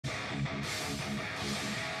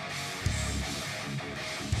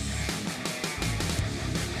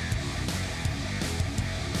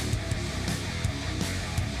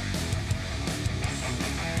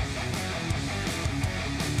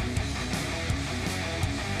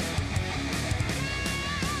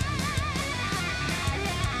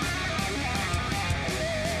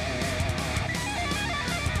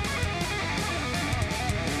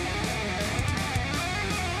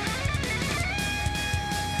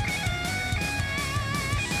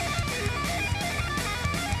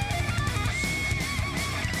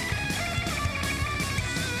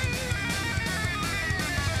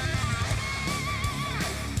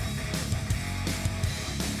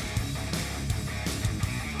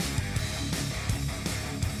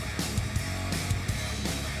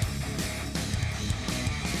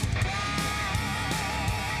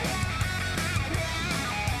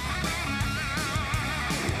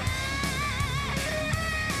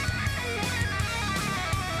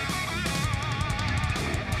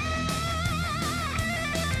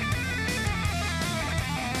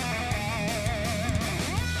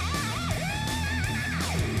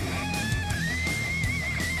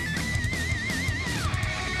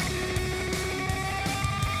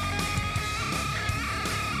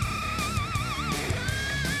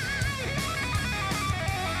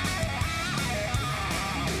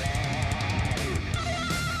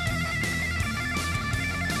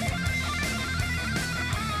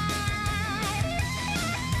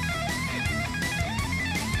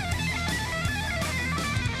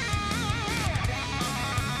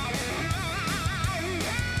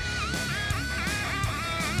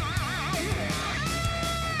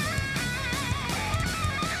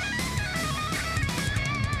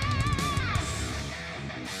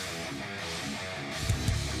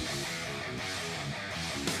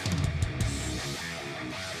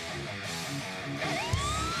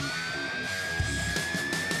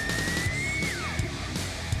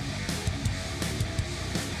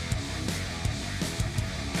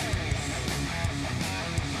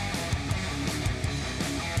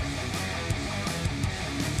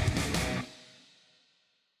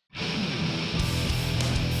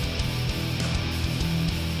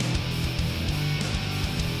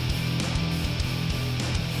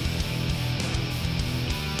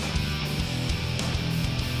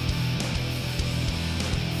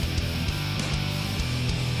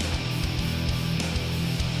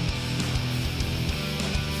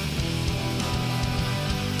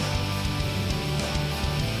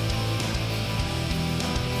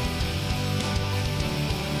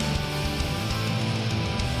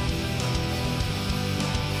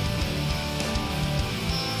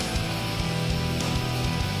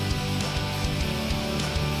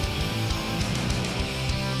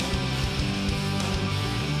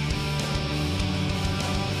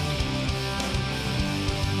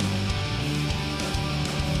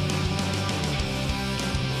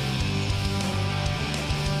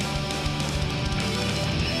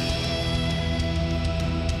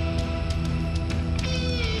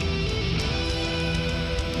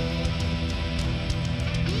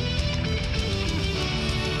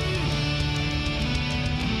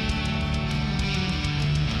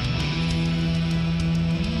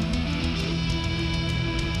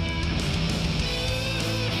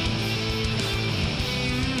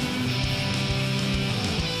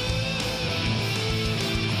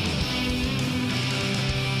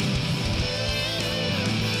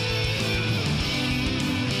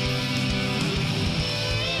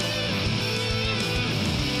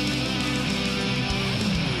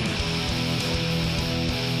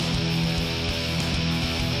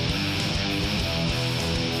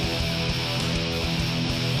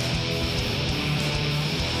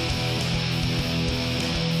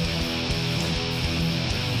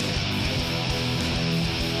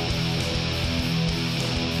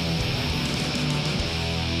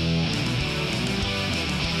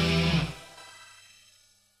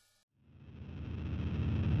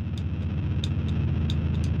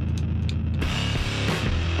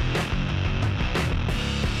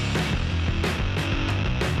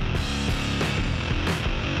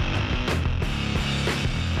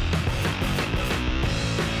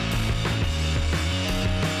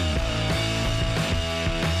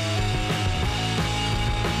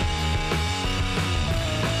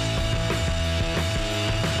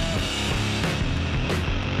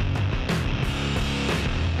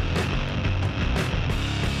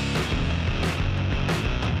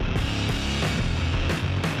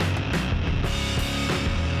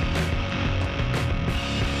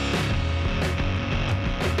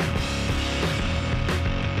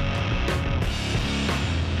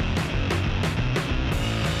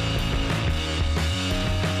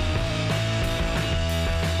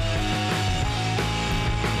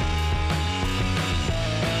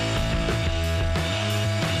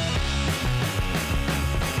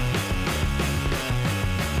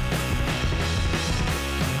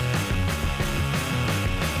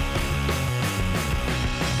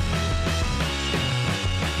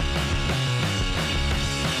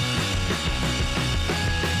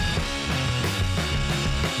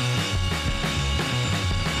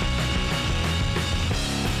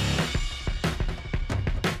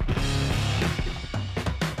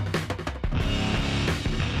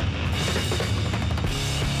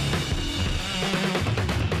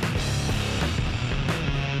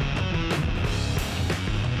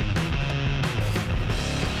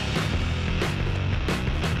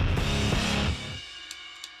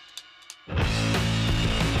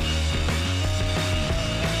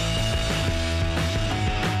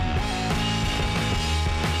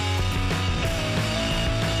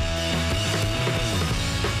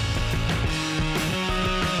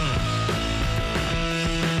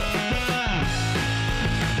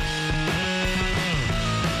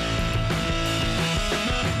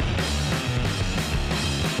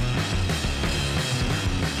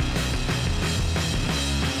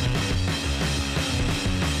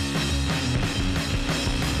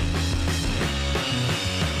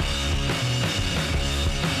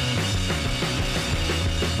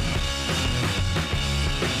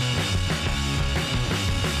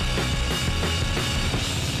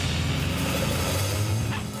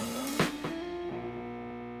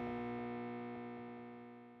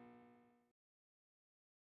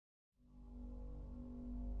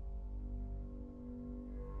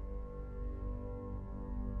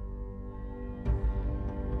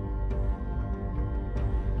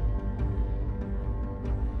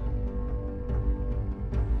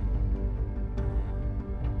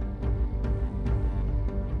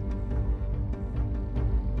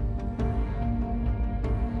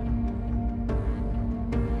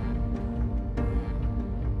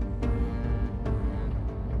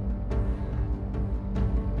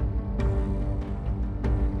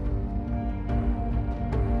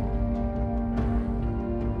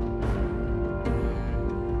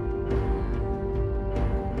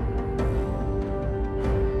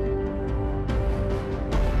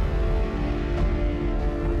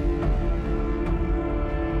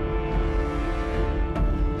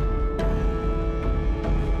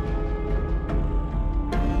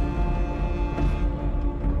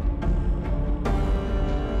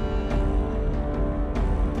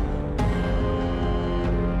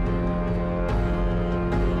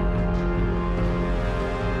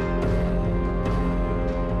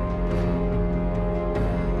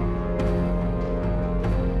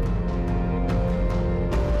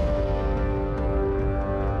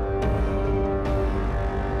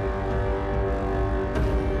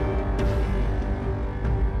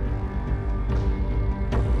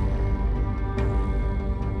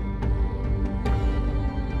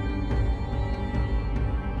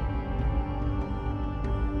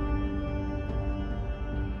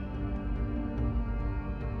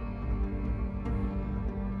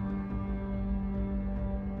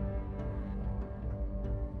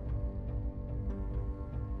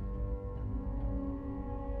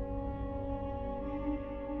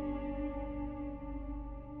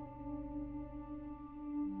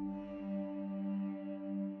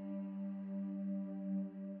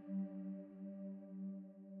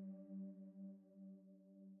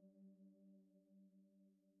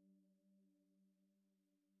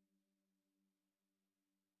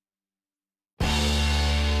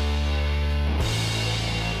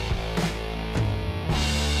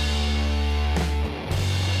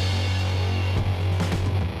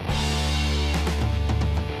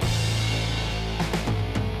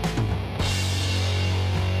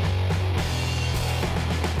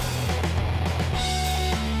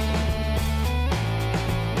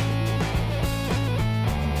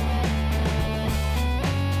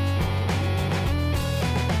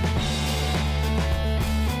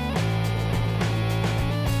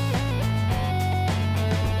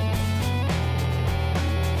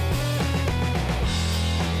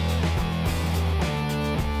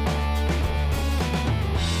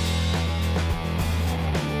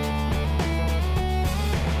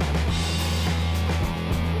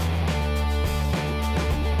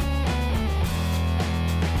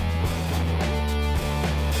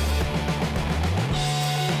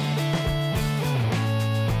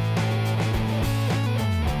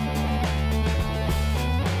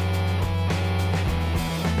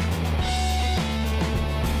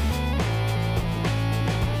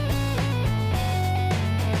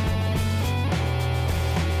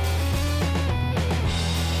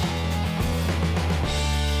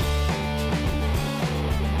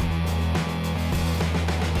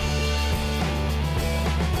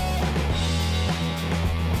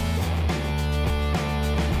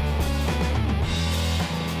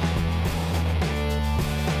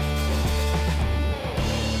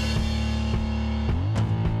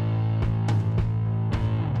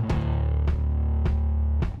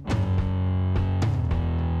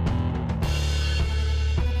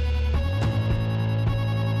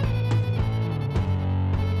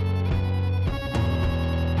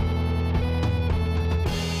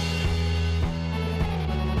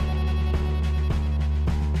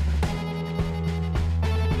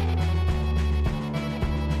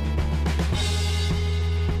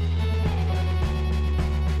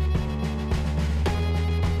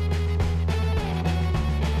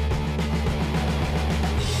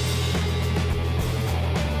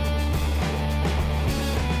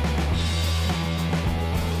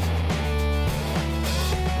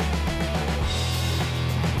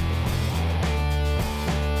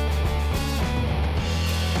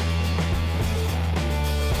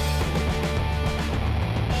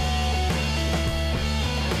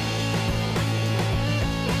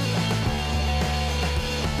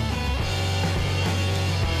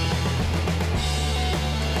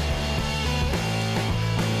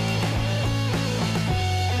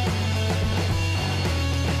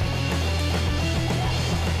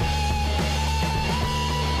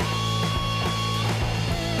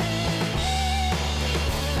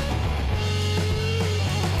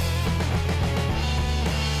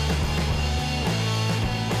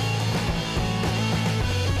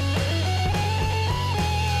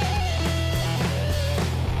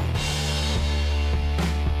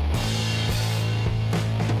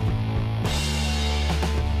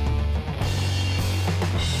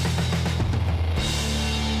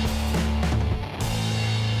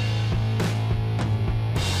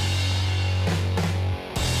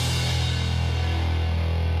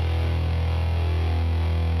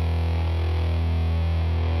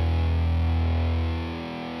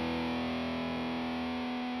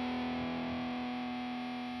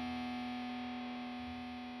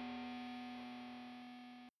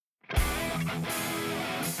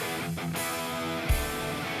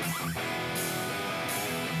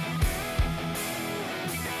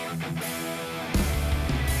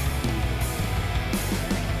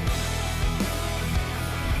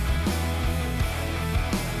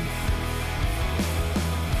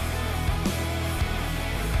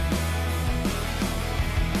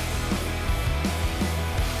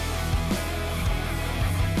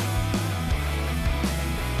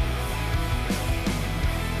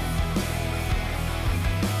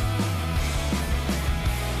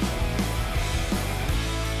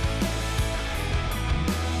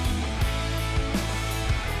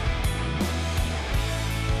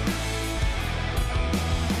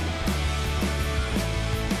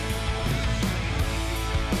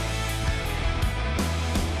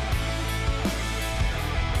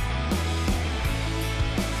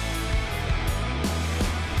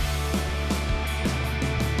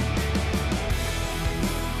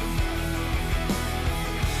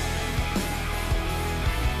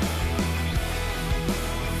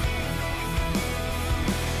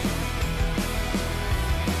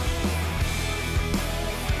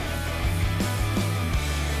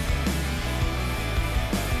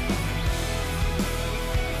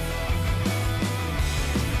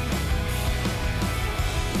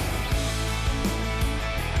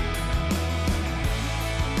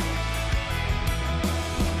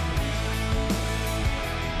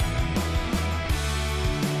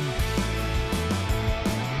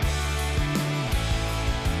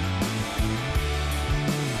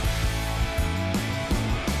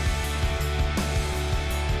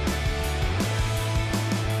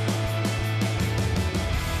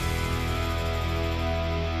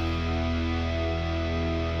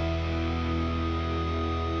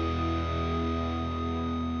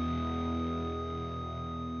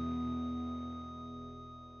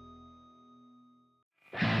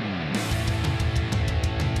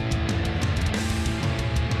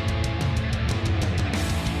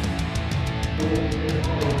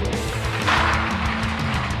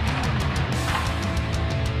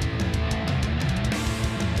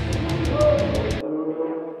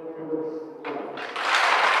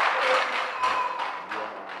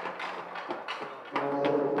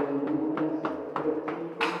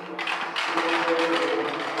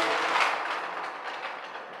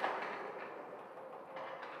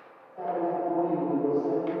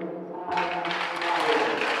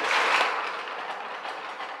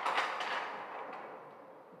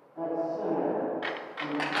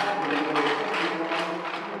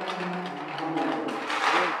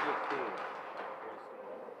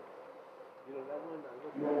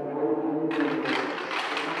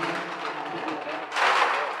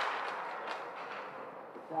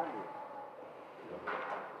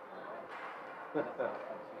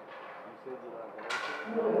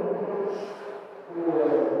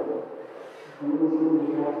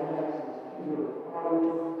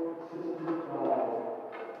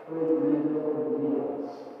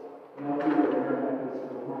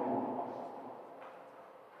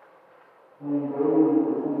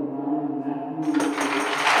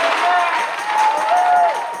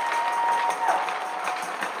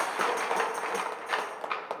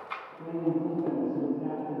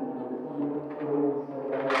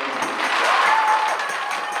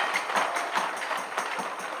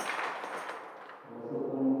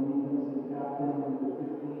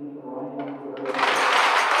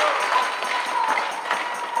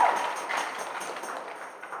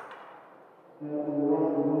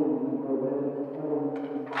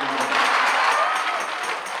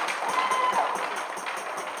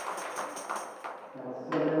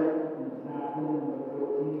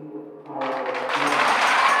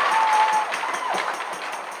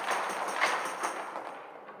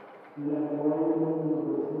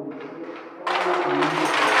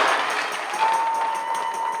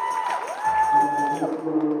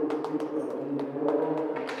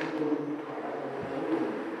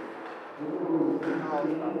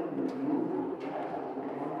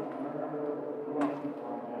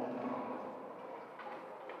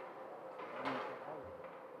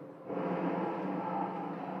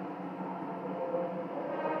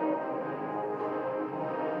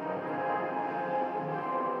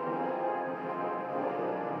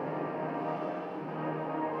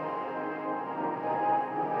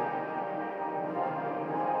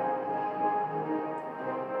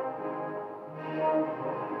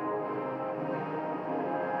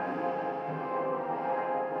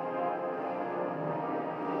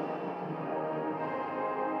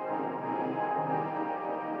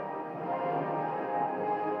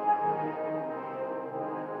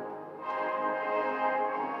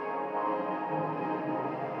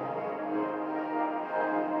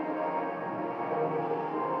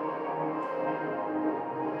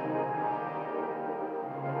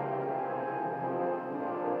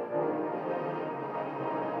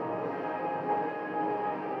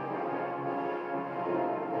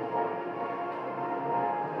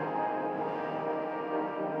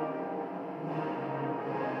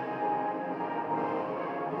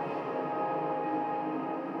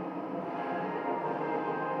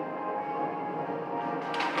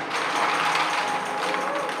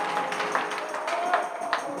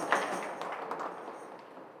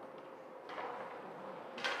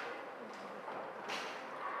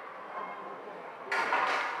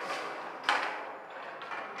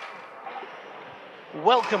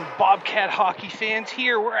Welcome, Bobcat hockey fans.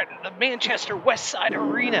 Here we're at the Manchester Westside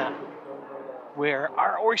Arena, where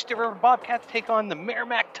our Oyster River Bobcats take on the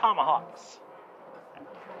Merrimack Tomahawks.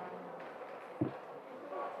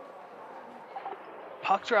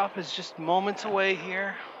 Puck drop is just moments away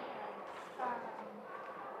here.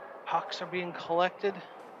 Pucks are being collected,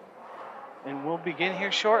 and we'll begin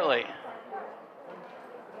here shortly.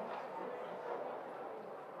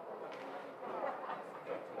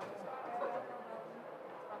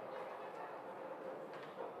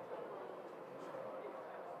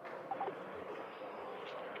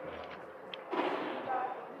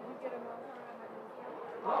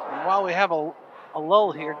 While we have a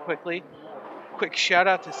lull here quickly, quick shout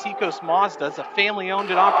out to Seacoast Mazda. It's a family owned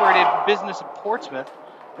and operated business in Portsmouth.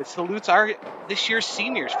 It salutes this year's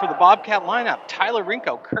seniors for the Bobcat lineup: Tyler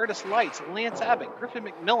Rinko, Curtis Lights, Lance Abbott, Griffin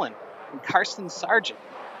McMillan, and Karsten Sargent.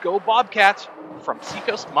 Go Bobcats from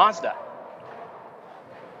Seacoast Mazda.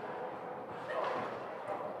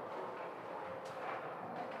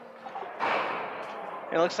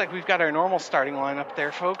 It looks like we've got our normal starting lineup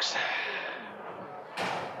there, folks.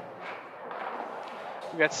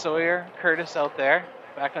 We got Sawyer, Curtis out there,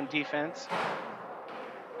 back on defense.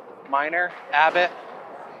 Miner, Abbott,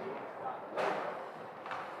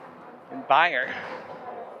 and Byer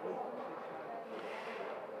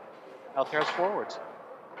out there as forwards.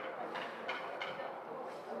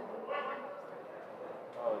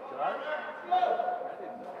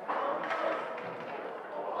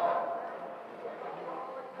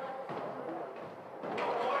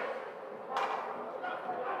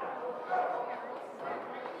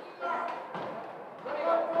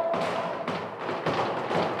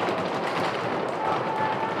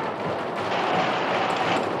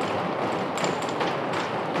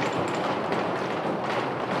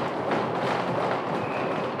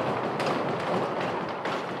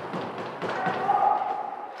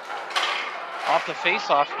 Off the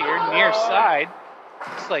face-off here, near side.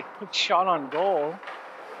 Looks like quick shot on goal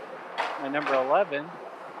by number 11.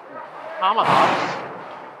 Tomahawks.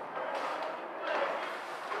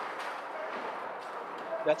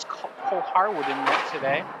 That's Cole Harwood in net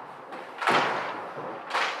today.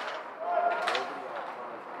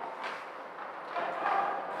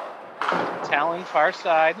 Talon far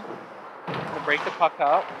side. Gonna break the puck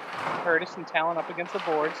out. Curtis and Talon up against the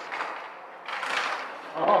boards.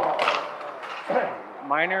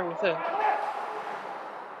 Miner with a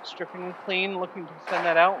stripping clean, looking to send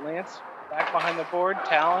that out. Lance back behind the board.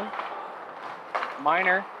 Talon.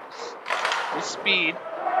 Miner with speed.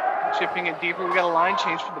 Chipping it deeper. We got a line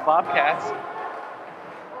change for the Bobcats.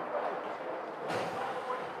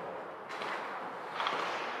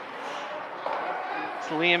 It's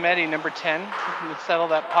Liam Eddy, number 10, looking to settle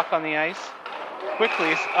that puck on the ice.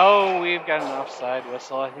 Quickly, oh, we've got an offside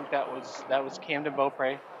whistle. I think that was Camden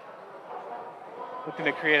Beaupre looking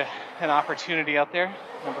to create an opportunity out there.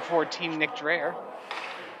 Number 14, Nick Dreher,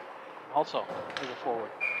 also as a forward.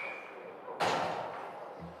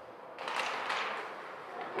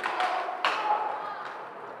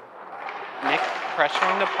 Nick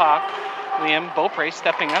pressuring the puck. Liam Beaupre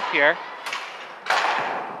stepping up here.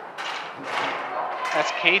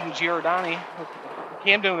 That's Caden Giordani.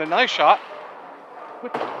 Camden with another shot.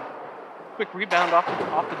 Quick rebound off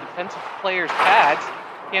the defensive player's pads.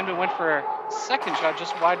 Camden went for a second shot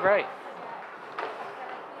just wide right.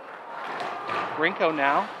 Rinko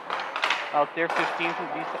now out there, 15th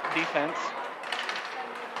with defense.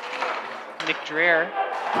 Nick Dreher,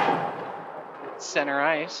 center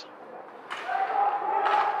ice.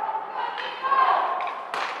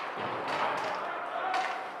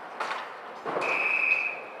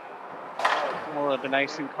 Well, the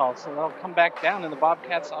icing call, so they'll come back down in the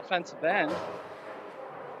Bobcats' offensive end.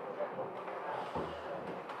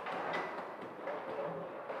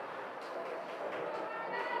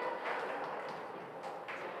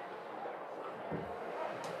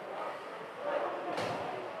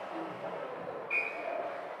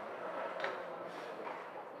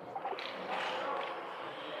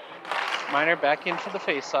 Miner back in for the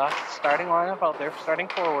face-off. Starting lineup out there, starting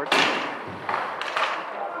forward.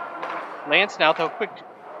 Lance now, though, quick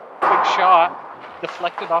shot.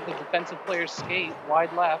 Deflected off the defensive player's skate,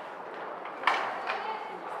 wide left.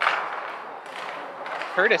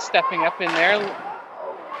 Curtis stepping up in there.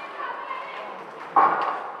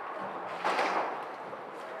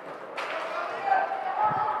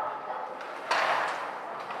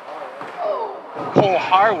 Cole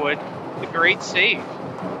Harwood, the great save.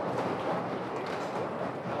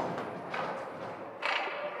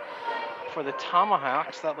 For the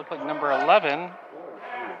Tomahawks, that looked like number 11,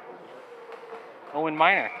 Owen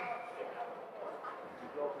Miner.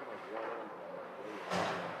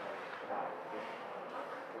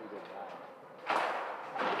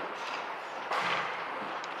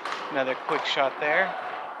 Another quick shot there,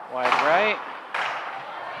 wide right.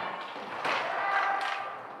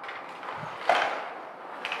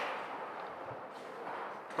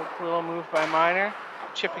 Quick little move by Miner,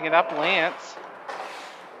 chipping it up, Lance.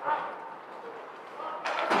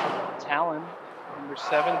 Talon, number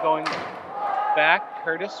 7, going back.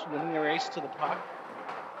 Curtis winning the race to the puck.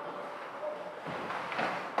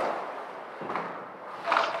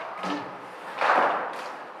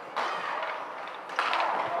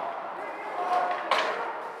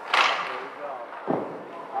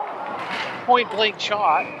 Point blank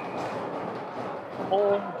shot.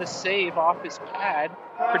 Pull the save off his pad,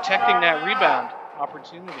 protecting that rebound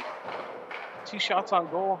opportunity. 2 shots on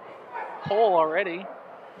goal. Cole already.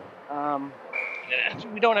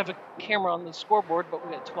 We don't have a camera on the scoreboard, but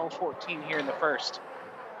we got 12-14 here in the first.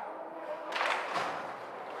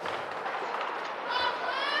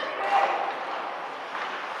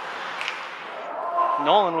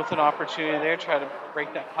 Nolan with an opportunity there, try to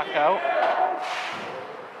break that puck out.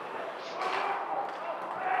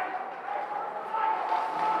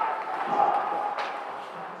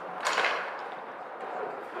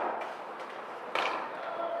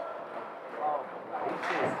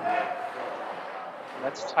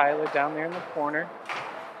 That's Tyler down there in the corner.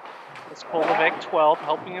 That's Kolovec, 12,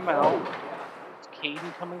 helping him out. It's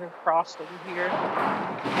Caden coming across over here.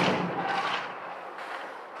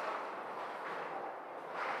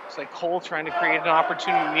 Looks like Cole trying to create an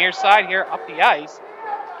opportunity near side here, up the ice.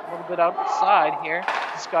 A little bit outside here.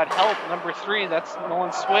 He's got help, number 3, that's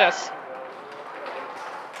Nolan Swiss.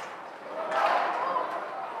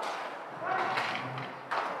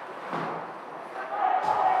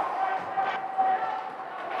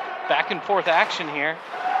 Back and forth action here.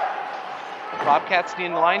 Bobcats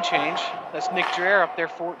needing the line change. That's Nick Dreher up there,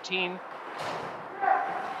 14.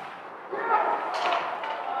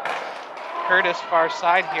 Curtis far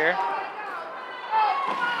side here.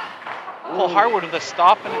 Cole Harwood with a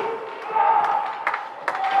stop and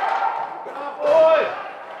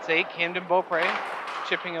say, Camden Beaupre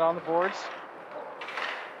chipping it on the boards.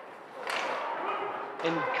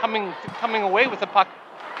 And coming away with the puck,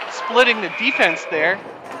 splitting the defense there.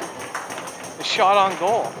 The shot on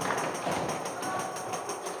goal.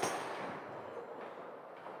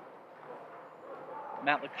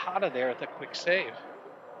 Matt Licata there with a quick save.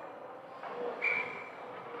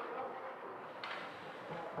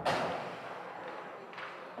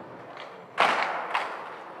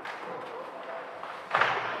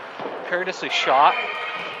 Curtis a shot.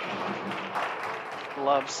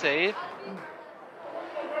 Glove save.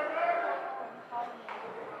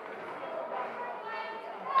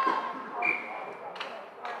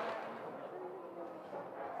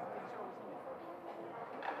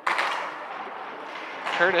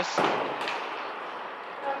 Curtis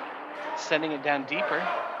sending it down deeper.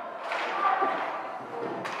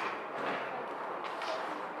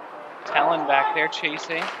 Talon back there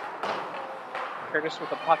chasing. Curtis with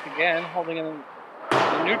the puck again, holding it in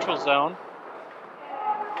the neutral zone.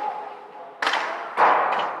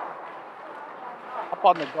 Up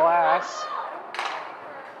on the glass.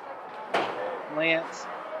 Lance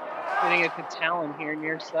getting it to Talon here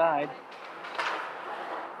near side.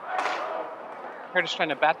 Curtis trying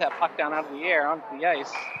to bat that puck down out of the air onto the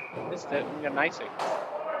ice. Missed it. We got an icing.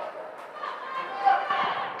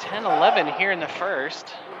 10-11 here in the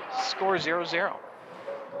first. Score 0-0.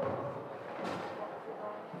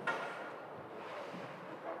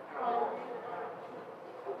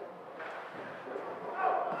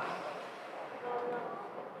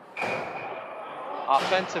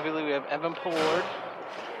 Offensively, we have Evan Pollard,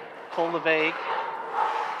 Cole LeVeille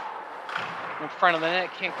in front of the net.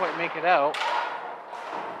 Can't quite make it out.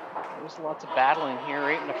 There's lots of battling here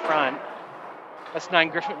right in the front. That's 9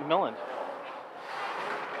 Griffin McMillan.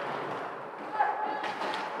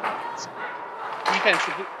 Defense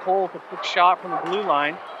to get Cole with a quick shot from the blue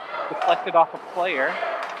line. Deflected off a player.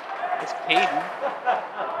 It's Caden.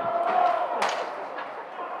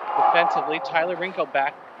 Defensively, Tyler Rinko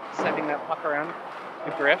back, sending that puck around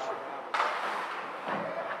to Griff.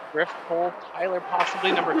 Griff, Cole, Tyler,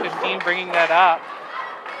 possibly number 15, bringing that up.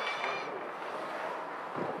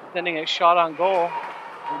 Sending a shot on goal.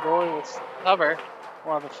 The goalie will cover.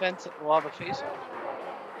 We'll have a face-off.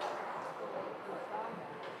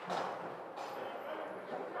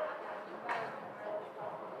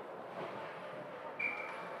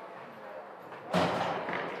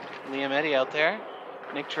 Liam Eddy out there.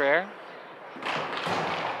 Nick Dreher.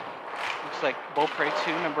 Looks like Beaupre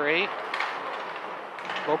too, number 8.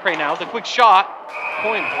 Beaupre now with a quick shot.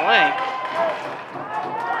 Point blank.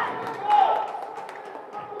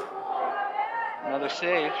 Another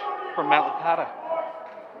save from Matt Licata.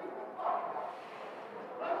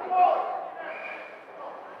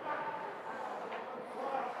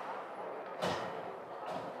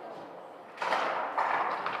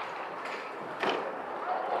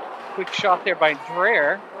 Quick shot there by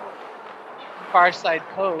Dreher. Far side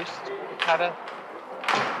post. Licata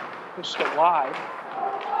pushed it wide.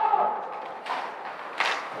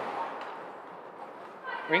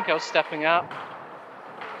 Rinko stepping up.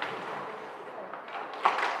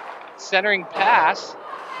 Centering pass.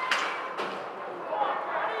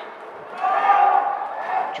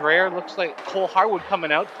 Dreher looks like Cole Harwood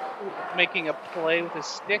coming out, making a play with his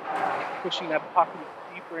stick, pushing that puck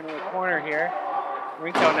deeper into the corner here.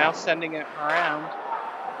 Rinko now sending it around.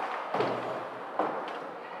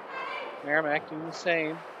 Merrimack doing the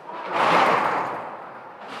same.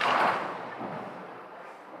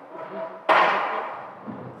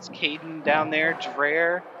 It's Caden down there,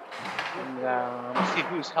 Dreher. And let's see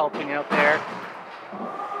who's helping out there.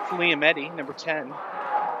 It's Liam Eddy, number 10.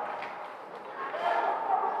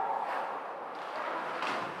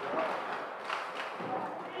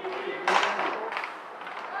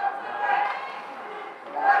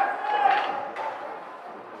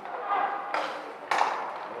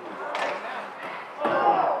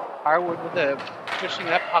 Harwood with pushing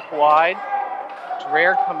that puck wide.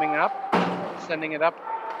 Dreher coming up, sending it up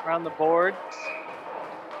around the boards.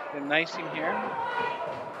 Been nicing here.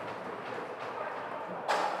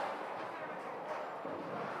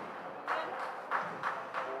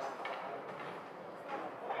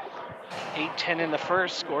 .10 in the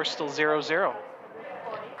first, score still 0-0.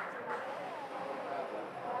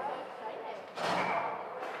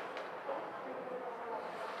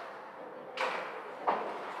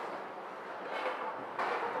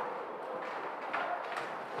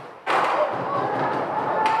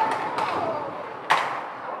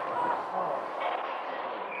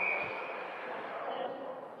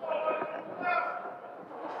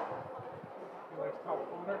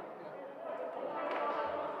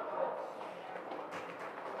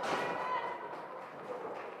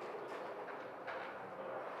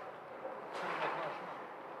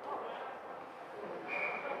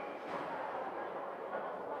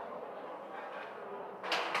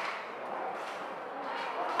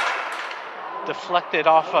 deflected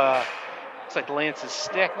off, looks like Lance's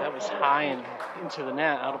stick. That was high and into the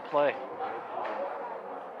net, out of play.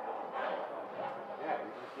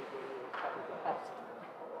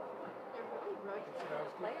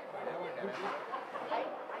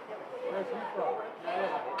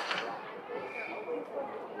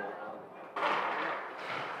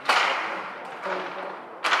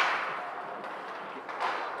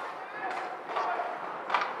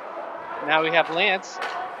 Now we have Lance.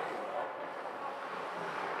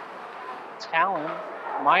 Talon.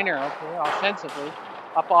 Minor out there offensively.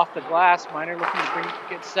 Up off the glass. Minor looking to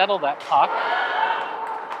get settled that puck.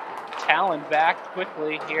 Talon back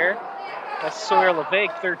quickly here. That's Sawyer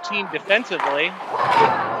LeVake, 13 defensively. A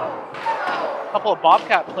couple of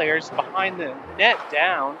Bobcat players behind the net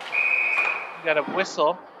down. We got a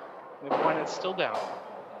whistle. We have one that's still down.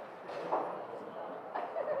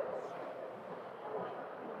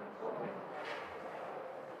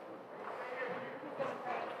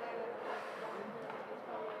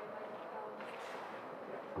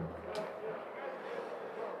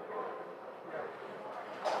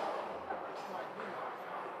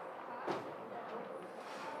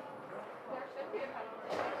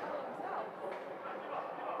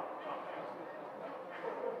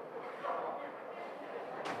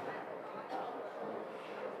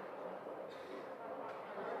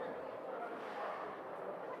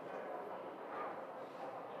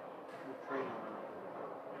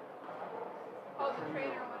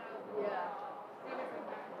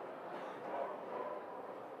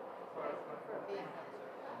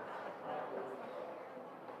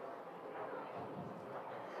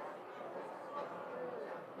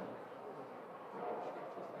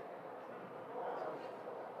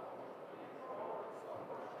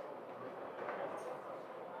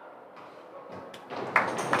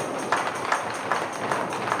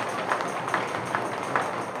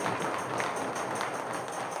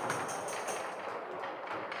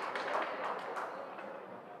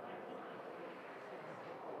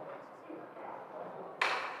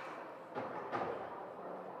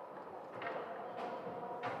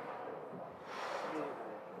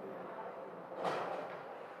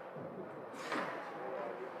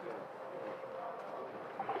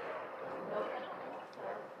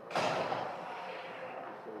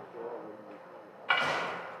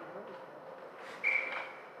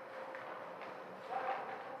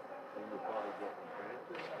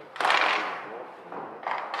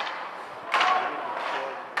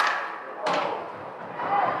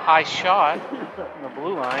 High shot from the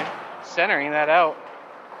blue line, centering that out.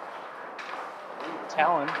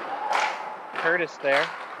 Talon, Curtis there.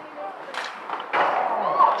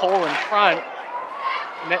 Pole in front.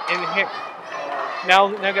 And here, now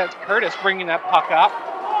got Curtis bringing that puck up.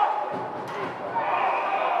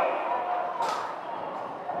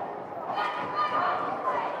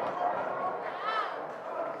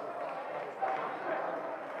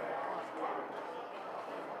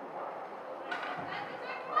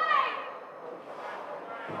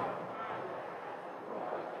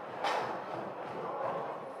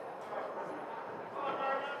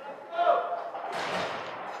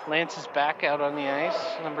 Lance is back out on the ice,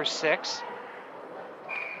 number 6.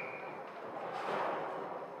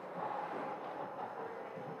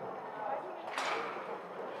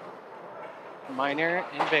 Minor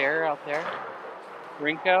and Bear out there.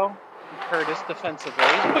 Rinko and Curtis defensively.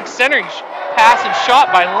 Quick centering pass and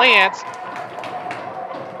shot by Lance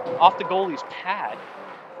off the goalie's pad.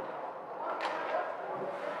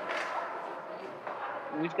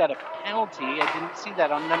 We've got a penalty. I didn't see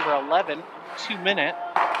that on number 11. 2-minute.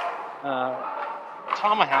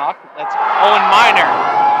 Tomahawk. That's Owen Minor.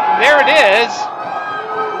 And there it is.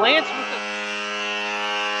 Lance with the...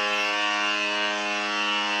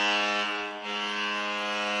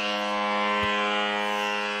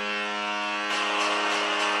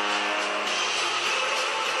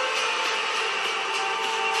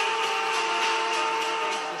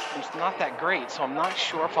 It's not that great, so I'm not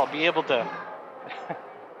sure if I'll be able to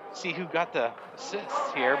see who got the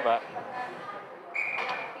assists here, but...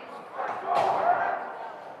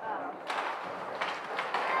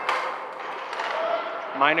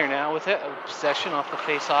 Minor now with it, possession off the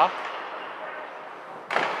face-off.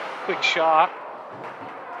 Quick shot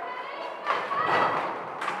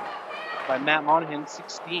by Matt Monahan,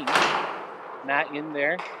 16. Matt in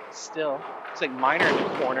there, still. Looks like Minor in the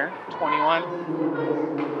corner, 21.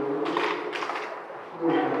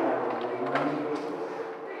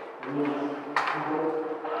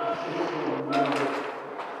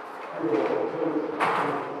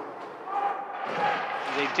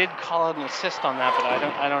 They did call out an assist on that, but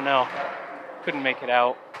I don't know. Couldn't make it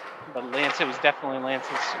out. But Lance, it was definitely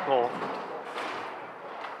Lance's goal.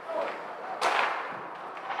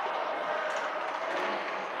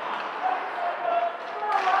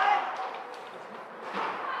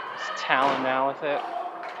 Talon now with it.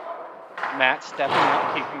 Matt stepping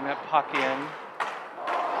up, keeping that puck in.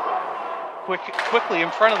 Quickly in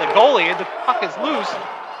front of the goalie, the puck is loose.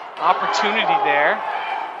 Opportunity there.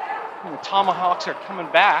 And the Tomahawks are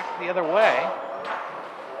coming back the other way.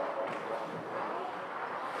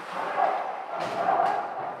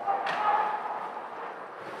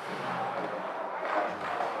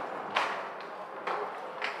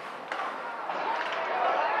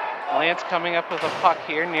 Lance coming up with a puck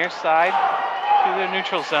here, near side to the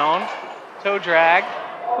neutral zone. Toe drag,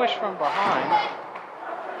 push from behind.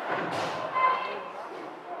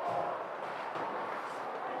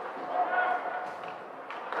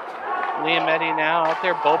 Liam Eddy now out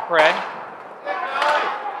there, Beaupre.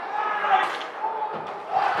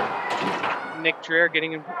 Nick Dreher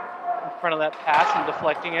getting in front of that pass and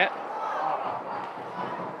deflecting it.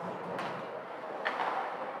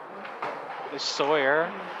 There's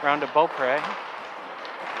Sawyer around to Beaupre.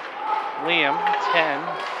 Liam,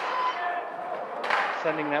 10.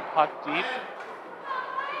 Sending that puck deep.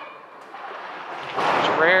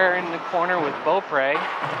 Dreher in the corner with Beaupre.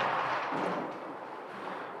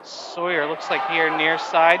 Sawyer looks like here near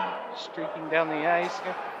side, streaking down the ice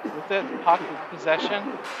with it. Puck with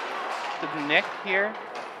possession. To Nick here.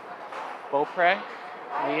 Beaupre.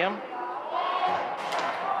 Liam.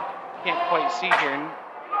 Can't quite see here.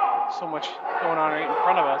 So much going on right in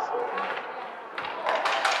front of us.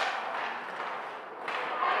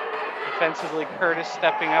 Defensively, Curtis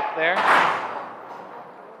stepping up there.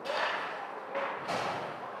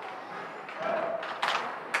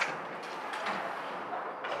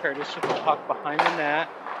 Curtis with the puck behind the net.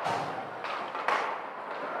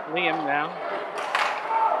 Liam now.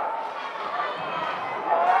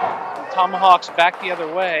 The Tomahawks back the other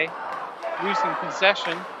way, losing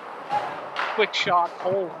possession. Quick shot,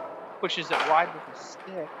 Cole pushes it wide with a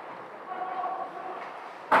stick.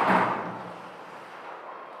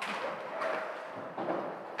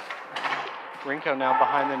 Rinko now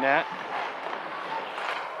behind the net.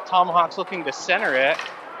 Tomahawks looking to center it.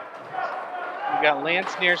 We've got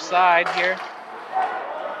Lance near side here.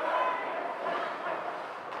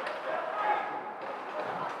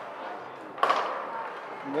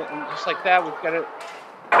 And just like that, we've got a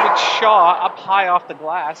big shot up high off the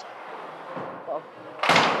glass.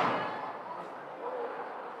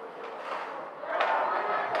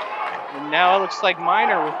 And now it looks like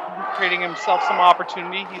Miner creating himself some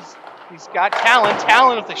opportunity. He's got Talon.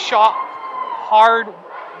 Talon with a shot hard,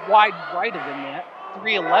 wide right of the net.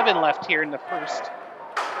 3:11 left here in the first.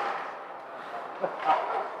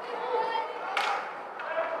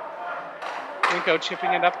 Rinko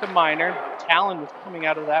chipping it up to Miner. Talon was coming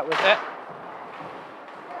out of that with it.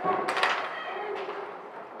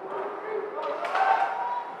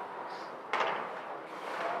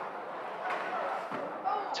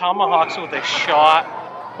 Tomahawks with a shot.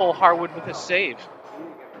 Cole Harwood with a save.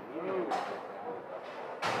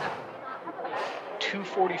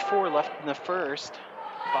 2:44 left in the first.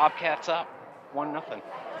 Bobcats up 1-0.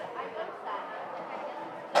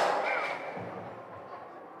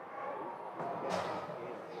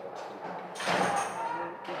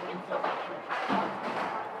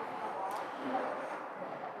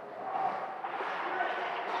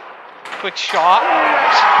 Quick shot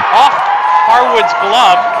off Harwood's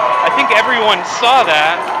glove. I think everyone saw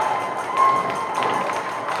that.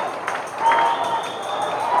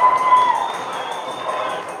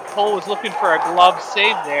 Cole was looking for a glove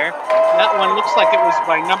save there. And that one looks like it was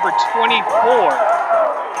by number 24.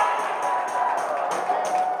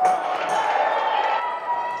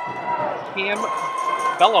 Cam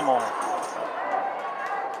Bellamore.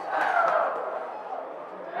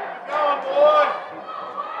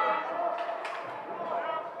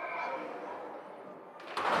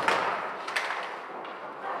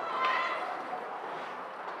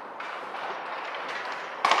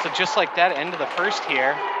 So just like that, end of the first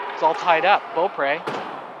here. It's all tied up. Beaupre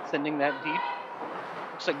sending that deep.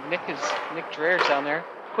 Looks like Nick Dreher's down there.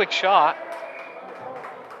 Quick shot.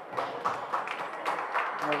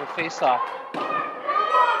 Another face-off.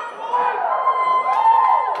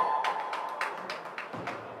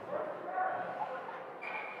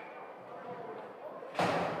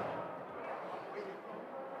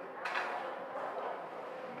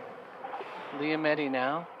 Liam Eddy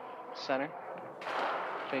now, center.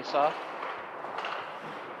 Face-off.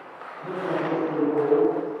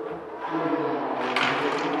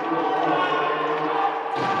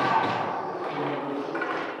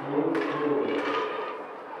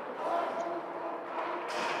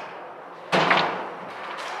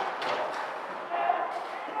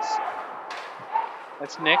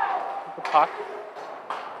 That's Nick with the puck.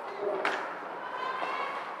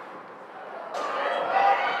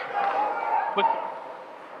 Quick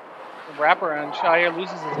wraparound shot here,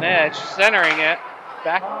 loses his edge, centering it.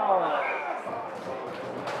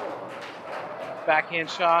 Backhand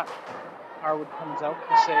shot. Harwood comes out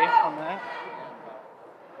to save on that.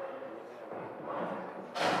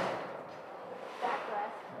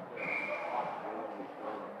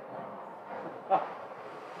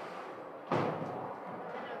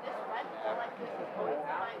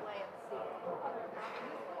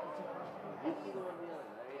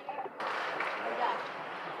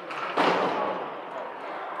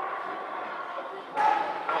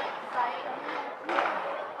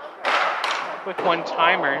 Quick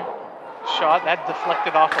one-timer shot, that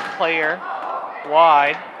deflected off a player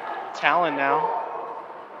wide. Talon now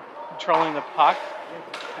controlling the puck.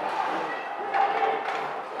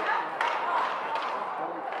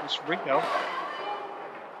 It's Rico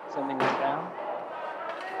sending it down.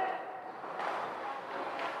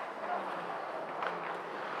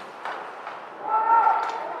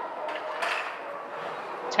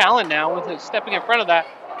 Talon now with it stepping in front of that.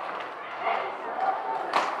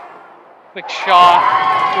 Quick shot,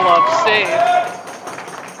 glove save.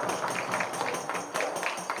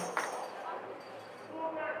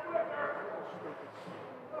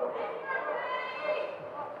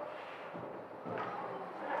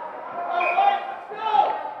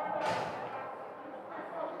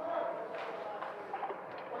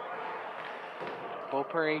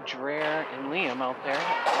 Beaupre, Dreher, and Liam out there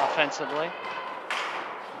offensively.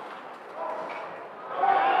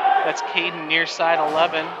 That's Caden near side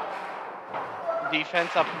 11.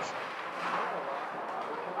 Defense up.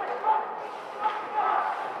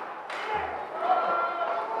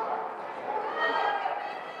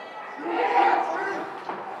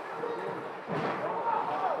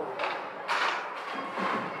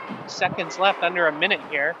 Seconds left, under a minute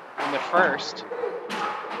here in the first.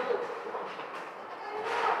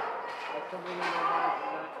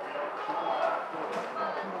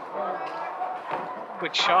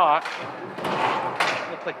 Quick shot.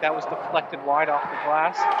 Looked like that was deflected wide off the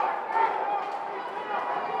glass.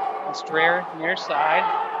 It's Dreher near side.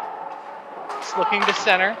 It's looking to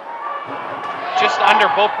center. Just under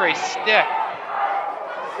Beaupre's stick.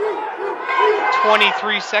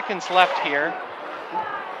 23 seconds left here.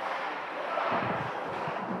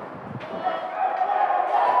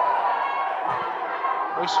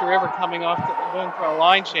 Oyster River coming off, going for a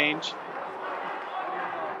line change.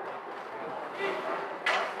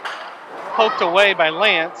 Poked away by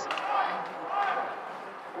Lance.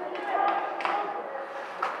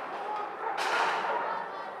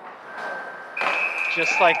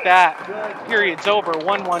 Just like that, period's over,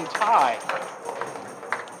 1-1 tie.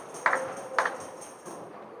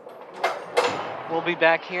 We'll be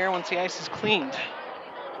back here once the ice is cleaned.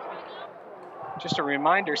 Just a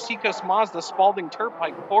reminder, Seacoast Mazda, Spalding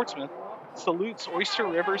Turnpike, Portsmouth salutes Oyster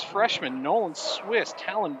River's freshman Nolan Swiss,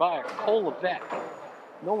 Talon Byer, Cole Levesque,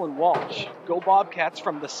 Nolan Walsh. Go Bobcats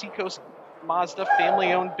from the Seacoast Mazda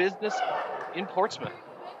family-owned business in Portsmouth.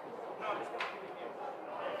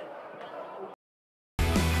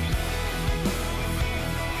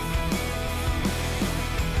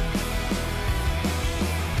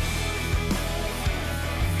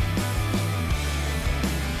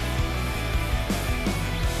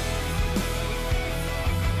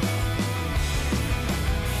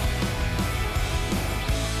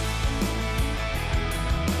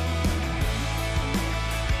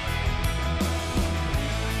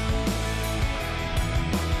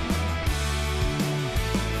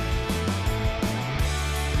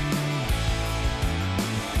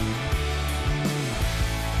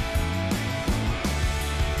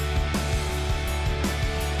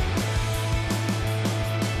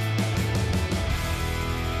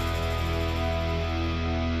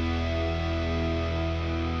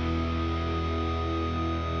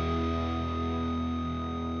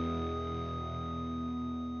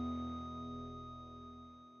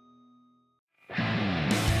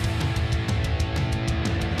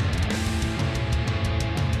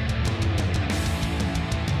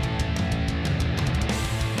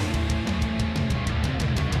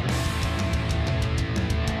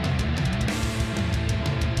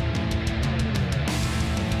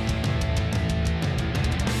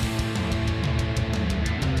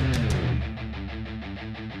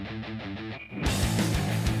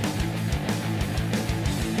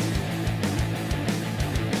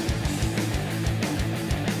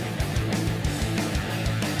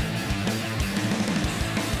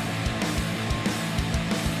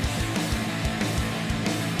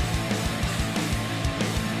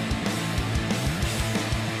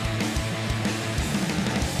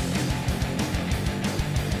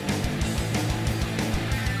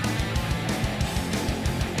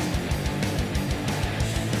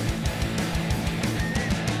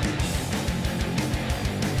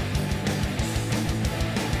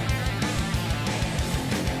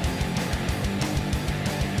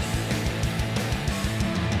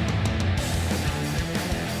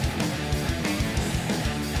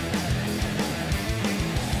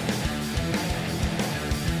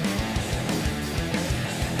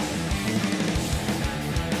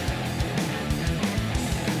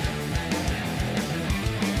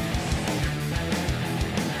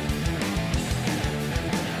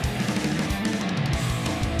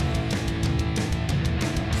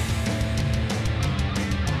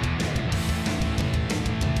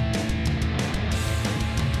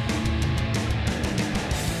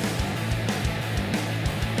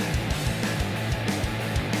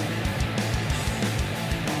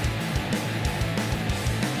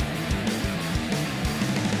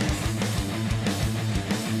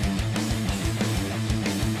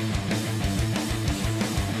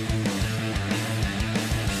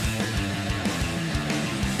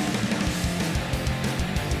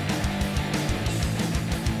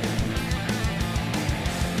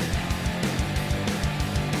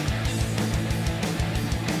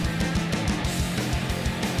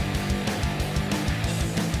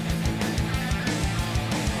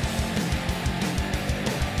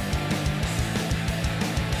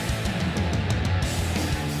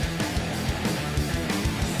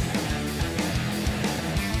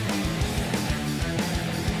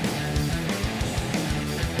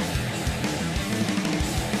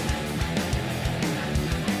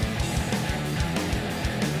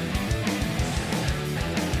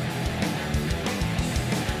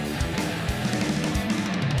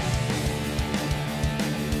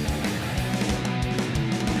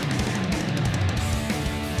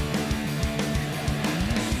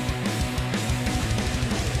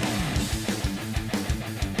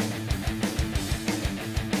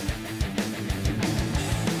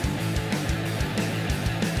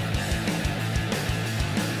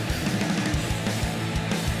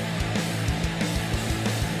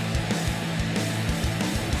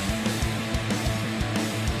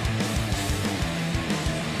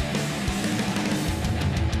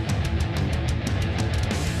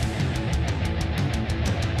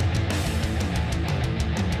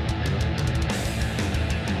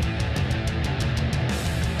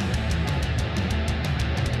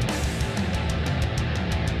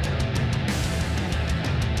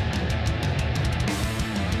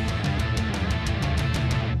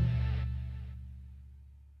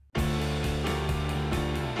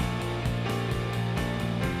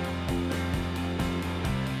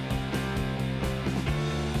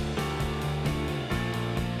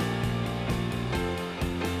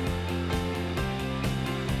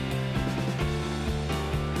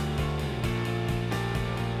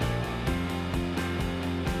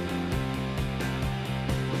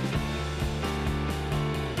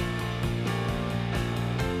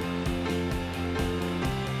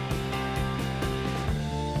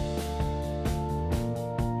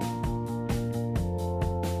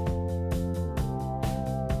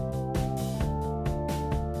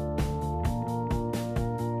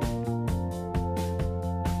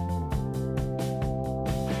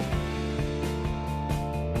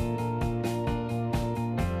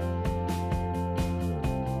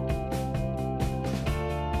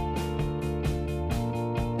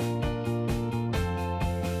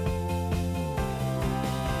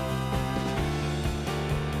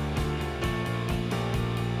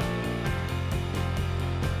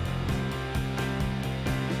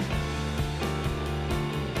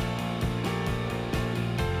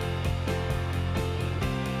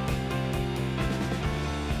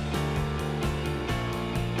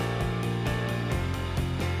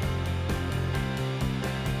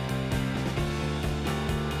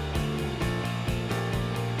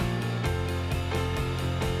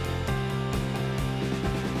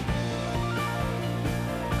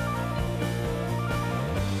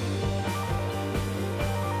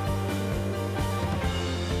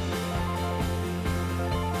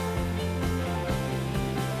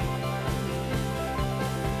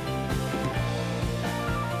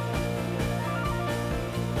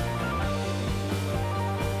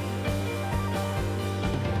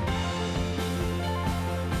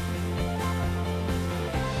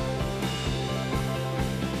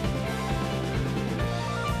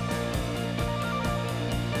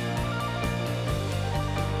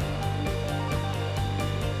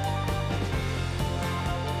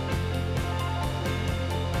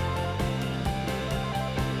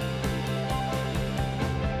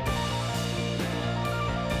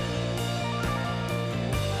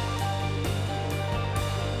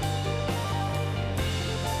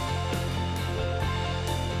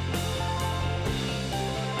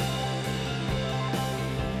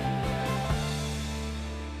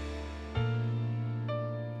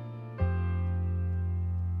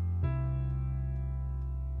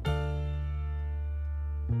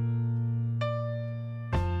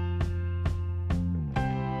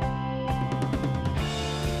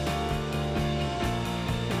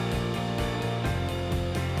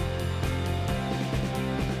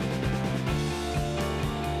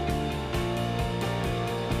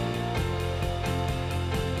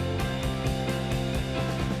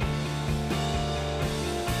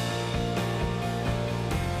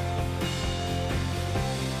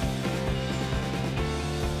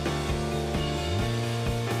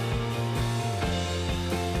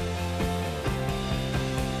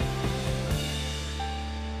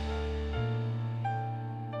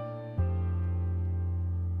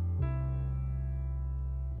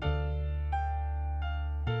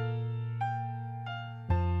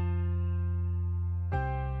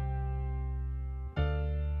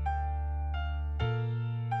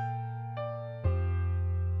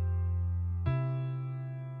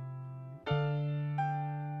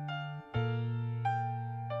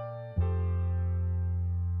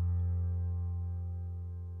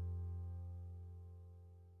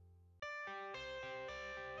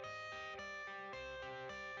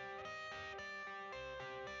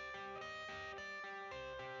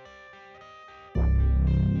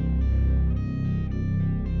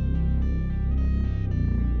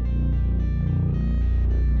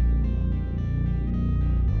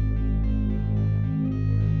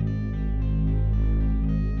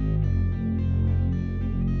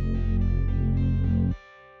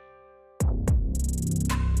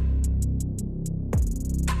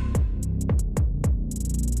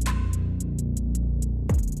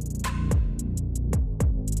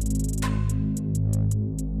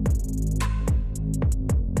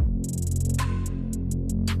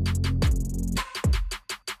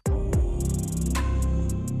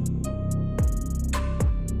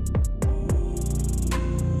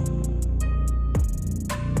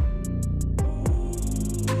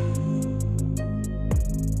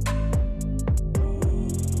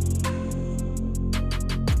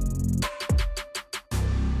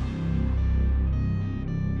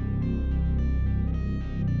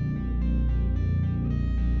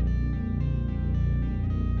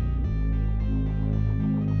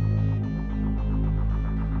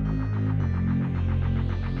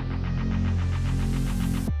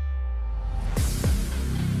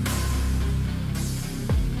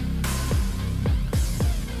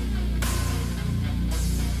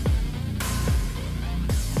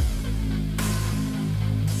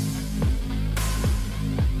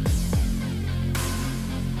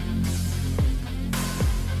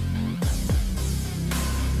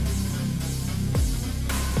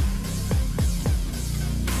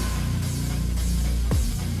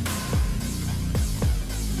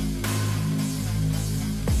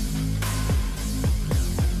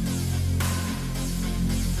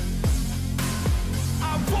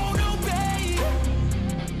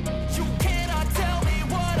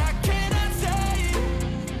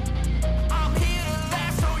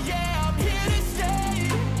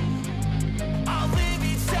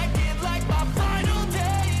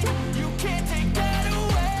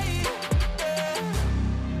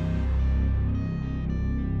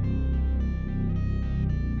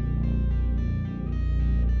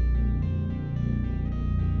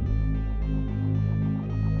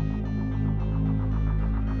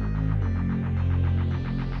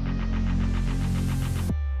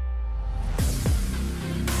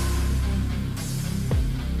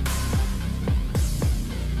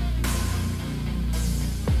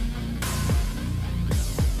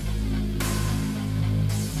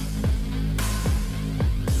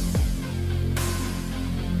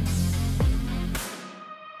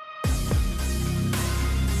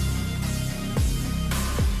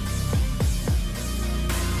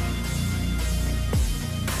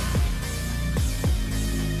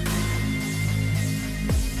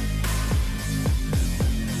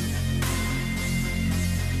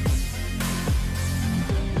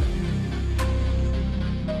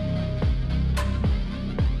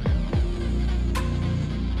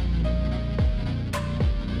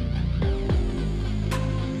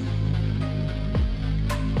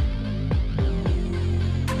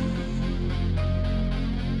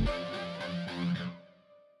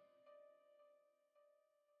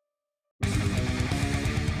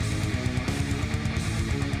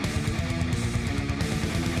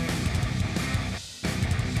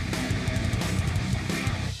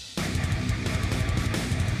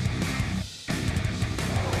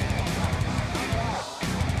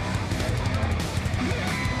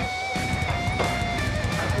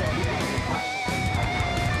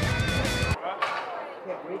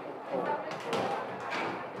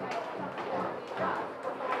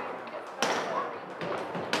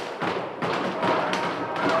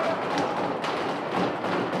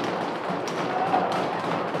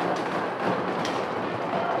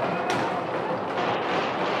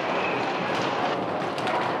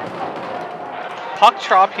 puck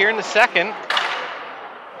drop here in the second.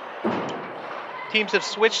 Teams have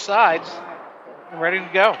switched sides and ready to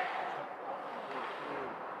go.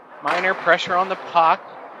 Minor pressure on the puck.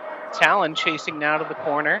 Talon chasing now to the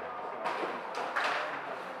corner.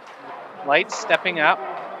 Light stepping up.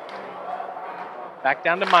 Back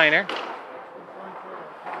down to Minor.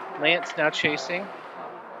 Lance now chasing.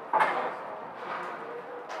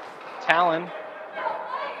 Talon.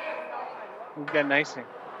 We've got an icing.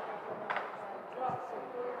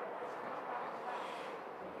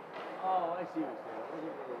 Oh, I see what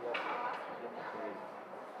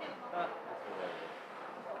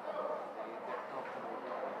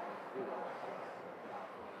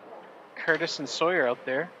Curtis and Sawyer out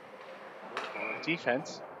there.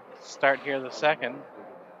 Defense. Start here the second.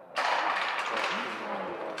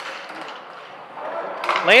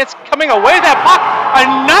 Lance coming away that puck.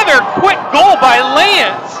 Another quick goal by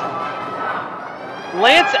Lance.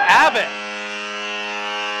 Lance Abbott.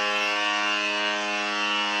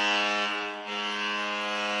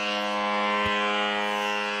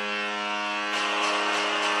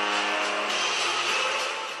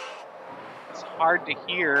 It's hard to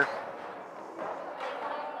hear.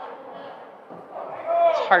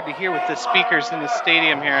 It's hard to hear with the speakers in the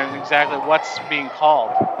stadium here and exactly what's being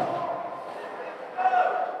called.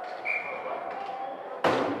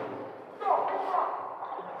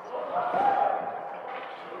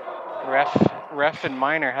 Ref and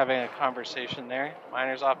Minor having a conversation there.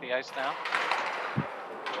 Minor's off the ice now.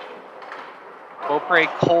 Beaupre,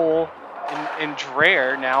 Cole, and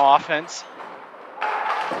Dreher now offense.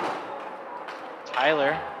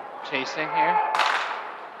 Tyler chasing here.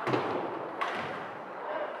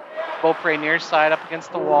 Beaupre near side up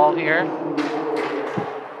against the wall here.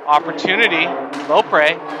 Opportunity.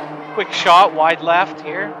 Beaupre. Quick shot wide left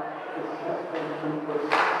here.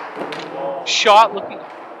 Shot looking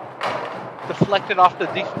deflected off the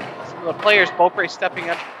players. Beaupre stepping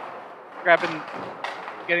up, grabbing,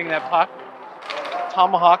 getting that puck.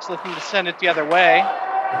 Tomahawks looking to send it the other way.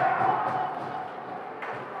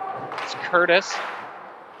 It's Curtis.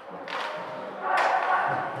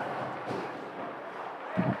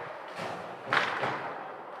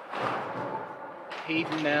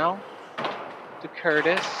 Hayden now to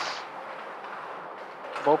Curtis.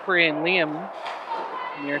 Beaupre and Liam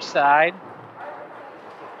near side.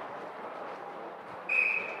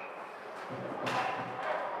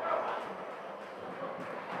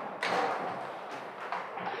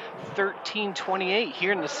 .13:28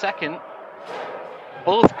 here in the second.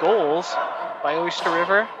 Both goals by Oyster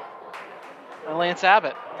River and Lance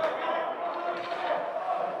Abbott.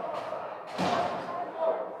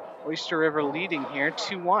 Oyster River leading here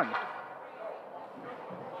 2-1.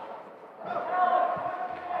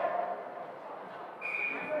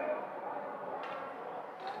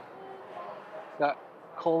 Got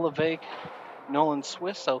Cole LeVake, Nolan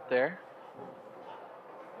Swiss out there.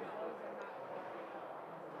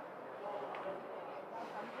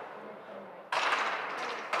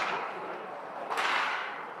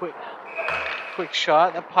 Quick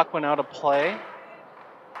shot. That puck went out of play. I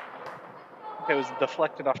think it was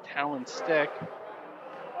deflected off Talon's stick.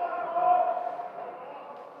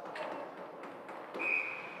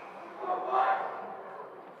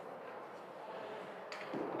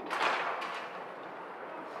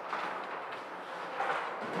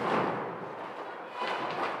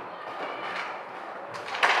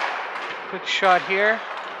 Quick shot here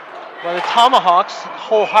by the Tomahawks.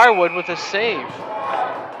 Cole Harwood with a save.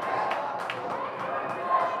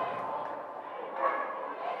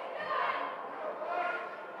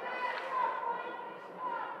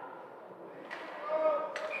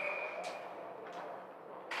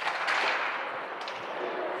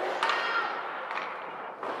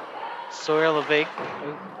 Sawyer LeVake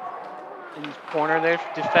in the corner there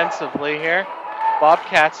defensively here.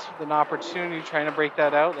 Bobcats with an opportunity trying to break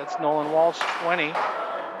that out. That's Nolan Walsh, 20.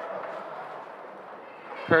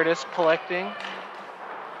 Curtis collecting.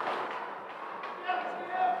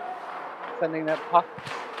 Sending that puck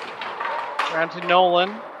around to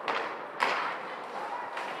Nolan.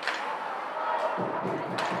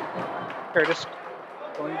 Curtis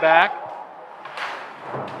going back.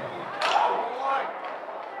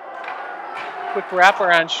 Quick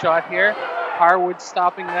wraparound shot here. Harwood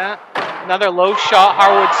stopping that. Another low shot.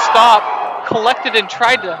 Harwood stopped, collected and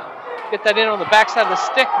tried to get that in on the backside of the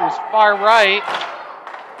stick. It was far right.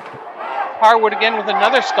 Harwood again with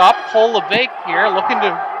another stop. Cole LeVake here looking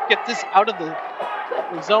to get this out of the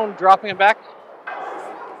zone, dropping it back.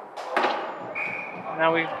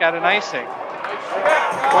 Now we've got an icing.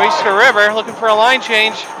 Oyster River looking for a line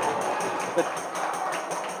change. But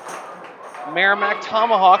Merrimack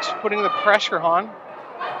Tomahawks putting the pressure on,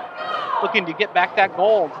 looking to get back that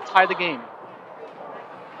goal to tie the game.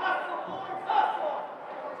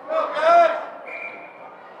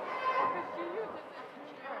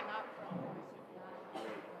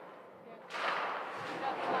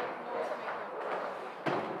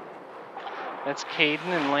 That's Caden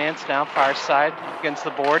and Lance now far side against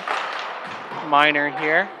the board. Minor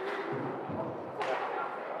here.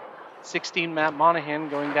 16 Matt Monahan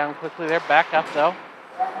going down quickly there. Back up though.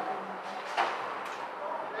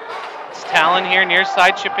 It's Talon here near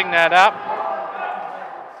side chipping that up.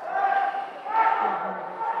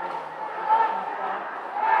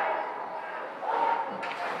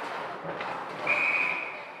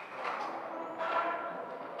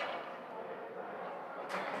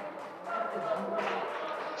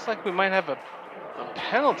 Looks like we might have a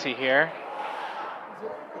penalty here.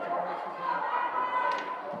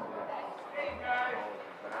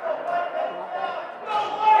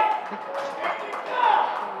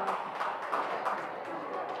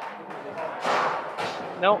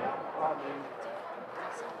 Nope.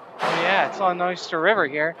 Oh yeah, it's on Oyster River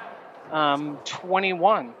here.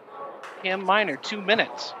 21. Cam Minor, 2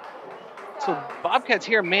 minutes. So Bobcats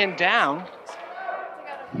here, man down.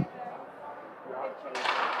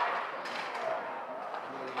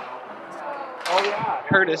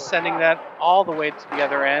 Curtis sending that all the way to the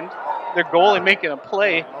other end. Their goalie making a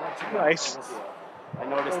play. Nice. A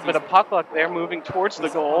little bit of puck luck there, moving towards the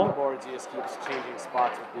goal. On the boards, he just keeps changing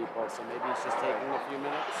spots with people, so maybe he's just taking a few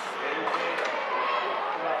minutes.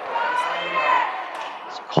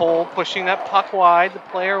 It's Cole pushing that puck wide, the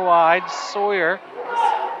player wide. Sawyer,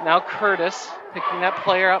 now Curtis picking that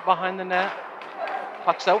player up behind the net.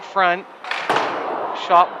 Puck's out front.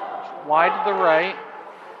 Shot wide to the right.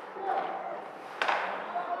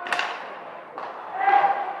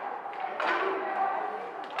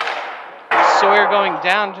 Sawyer going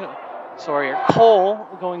down to Cole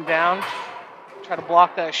going down, try to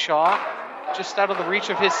block that shot, just out of the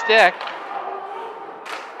reach of his stick.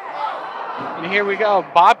 And here we go,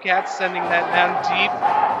 Bobcats sending that down deep.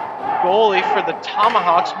 Goalie for the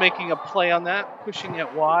Tomahawks making a play on that, pushing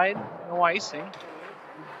it wide, no icing.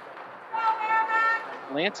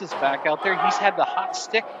 Lance is back out there, he's had the hot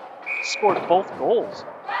stick, scored both goals.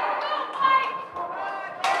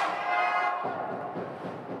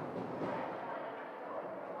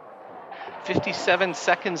 57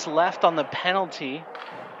 seconds left on the penalty.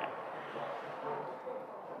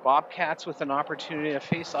 Bobcats with an opportunity to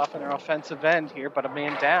face off in their offensive end here, but a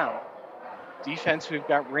man down. Defense, we've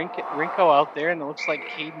got Rinko out there, and it looks like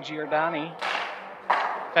Caden Giordani.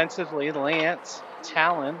 Offensively, Lance,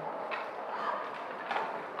 Talon.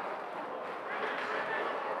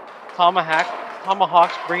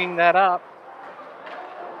 Tomahawks bringing that up.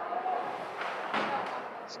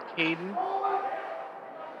 It's Caden.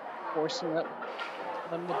 Forcing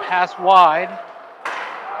them to pass wide.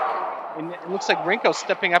 And it looks like Rinko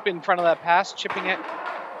stepping up in front of that pass, chipping it.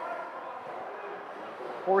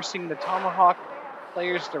 Forcing the Tomahawk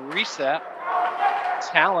players to reset.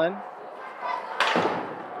 Talon.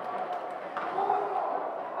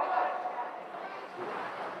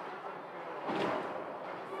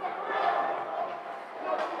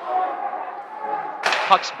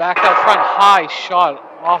 Puck's back out front, high shot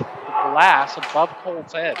off the glass above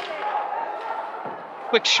Cole's head.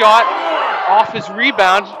 Quick shot off his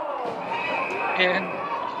rebound, and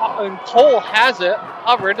Cole has it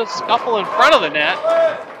covered. A scuffle in front of the net.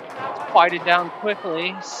 It's quieted down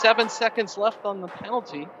quickly. 7 seconds left on the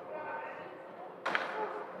penalty.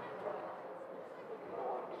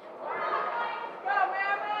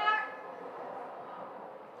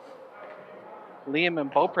 Liam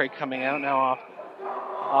and Beaupre coming out now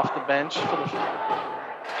off the bench for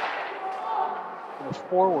the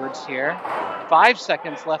forwards here. 5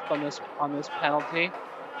 seconds left on this penalty.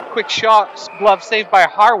 Quick shot, glove saved by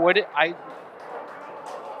Harwood.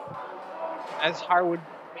 As Harwood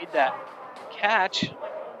made that catch,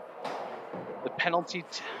 the penalty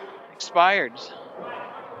expired.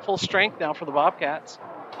 Full strength now for the Bobcats.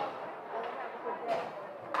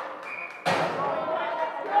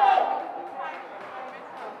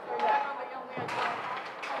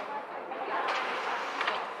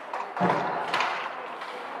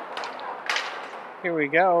 Here we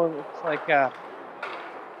go. It looks like the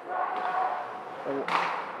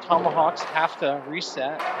Tomahawks have to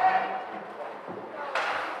reset.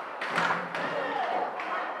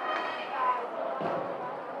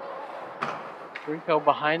 Rico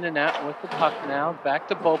behind the net with the puck now. Back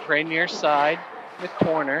to Beaupre near side, the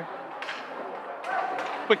corner.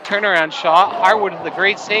 Quick turnaround shot. Harwood with a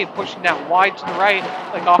great save, pushing that wide to the right,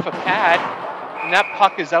 like off a pad. And that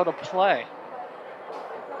puck is out of play.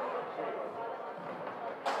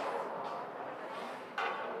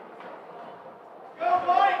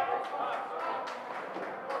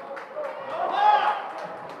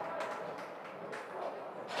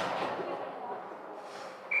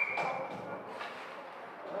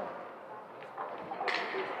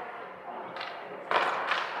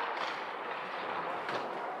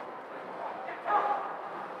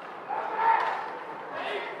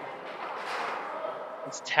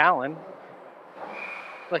 It's Talon.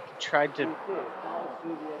 Like he tried to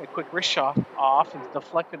a quick wrist shot off and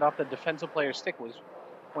deflected off the defensive player's stick.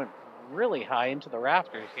 Went really high into the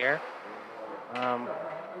rafters here.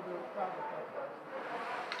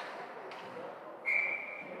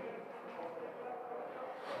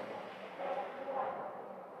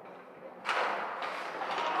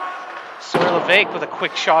 Sawyer LeVake with a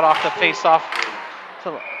quick shot off the face-off.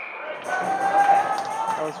 That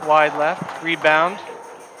was wide left. Rebound.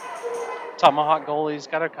 Tomahawk goalie's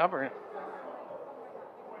got to cover it.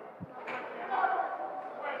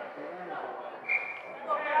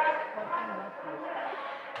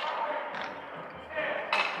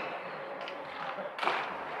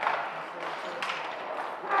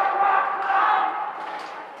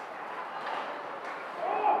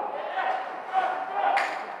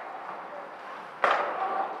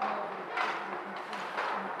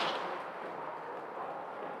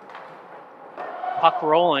 Puck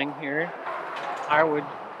rolling here. Harwood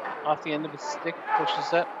off the end of his stick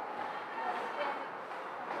pushes it.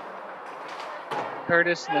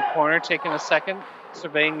 Curtis in the corner taking a second,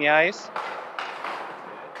 surveying the ice.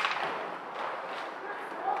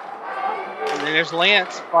 And then there's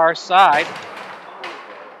Lance, far side.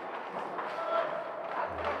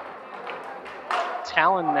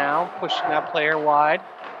 Talon now pushing that player wide.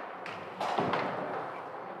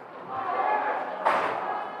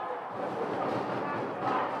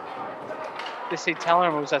 They say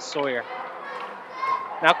Talon, or was that Sawyer?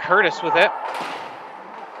 Now Curtis with it.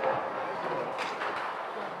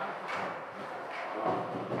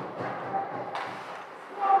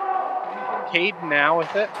 Caden now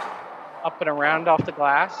with it. Up and around off the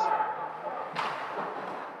glass.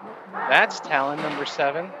 That's Talon, number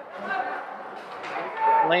 7.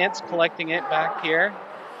 Lance collecting it back here.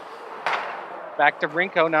 Back to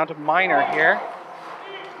Rinko, now to Miner here.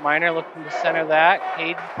 Miner looking to center that.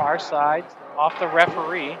 Caden far side, off the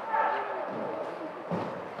referee.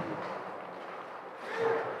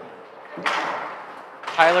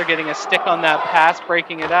 Tyler getting a stick on that pass,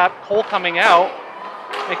 breaking it up. Cole coming out,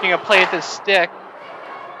 making a play at the stick.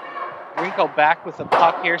 Rinko back with the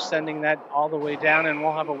puck here, sending that all the way down, and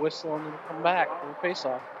we'll have a whistle and it'll come back for the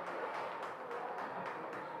face-off.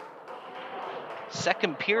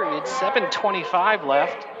 Second period, 7:25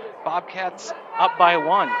 left. Bobcats up by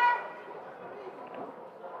 1.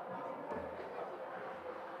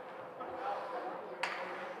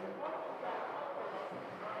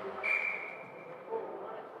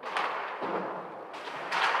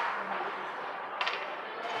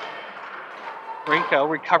 Rinko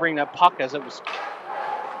recovering that puck as it was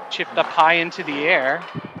chipped up high into the air.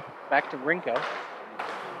 Back to Rinko.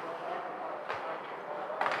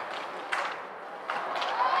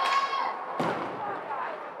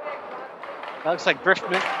 That looks like Griff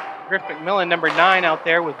McMillan, number 9, out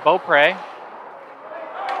there with Beaupre.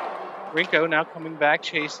 Rinko now coming back,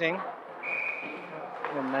 chasing.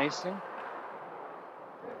 And nicing.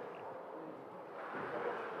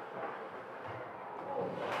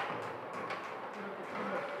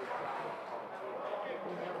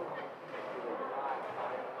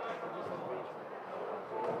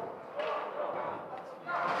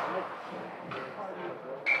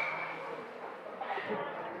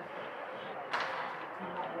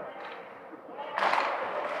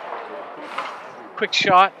 Quick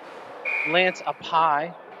shot, Lance up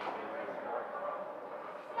high.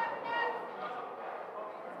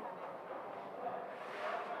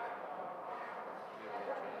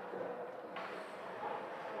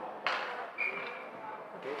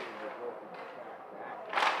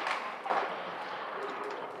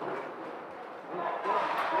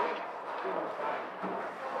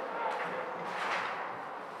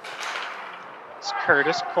 It's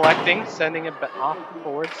Curtis collecting, sending it off the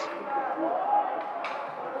boards.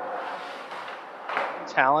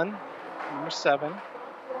 Talon, number 7.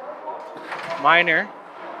 Miner.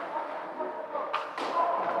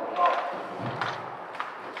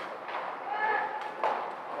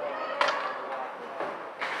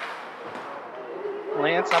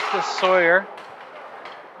 Lance up to Sawyer.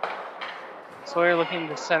 Sawyer looking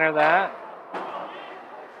to center that.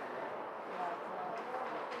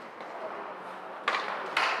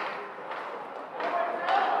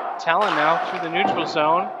 Talon now through the neutral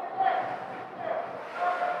zone.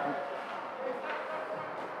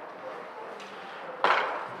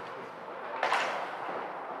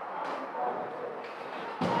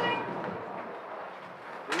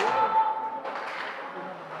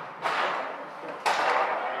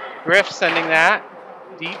 Griff sending that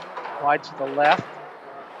deep, wide to the left.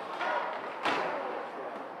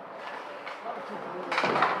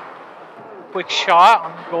 Quick shot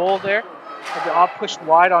on goal there. Had the off pushed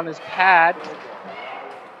wide on his pad.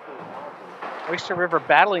 Oyster River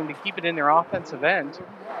battling to keep it in their offensive end.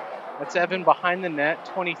 That's Evan behind the net,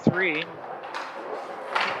 23.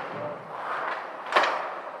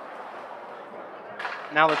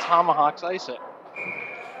 Now the Tomahawks ice it.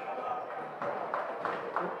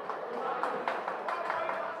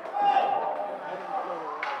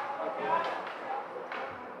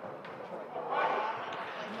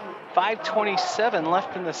 .527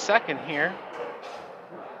 left in the second here.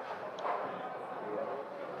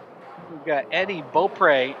 We've got Eddie,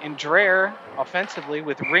 Beaupre, and Dreher offensively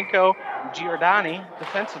with Rinko and Giordani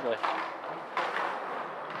defensively.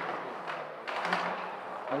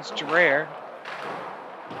 That's Dreher.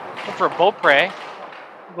 Look for Beaupre.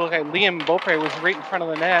 Look like Liam Beaupre was right in front of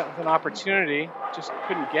the net with an opportunity. Just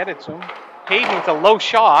couldn't get it to him. Hayden with a low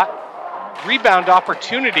shot. Rebound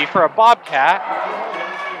opportunity for a Bobcat.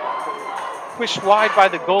 Pushed wide by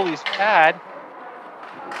the goalie's pad.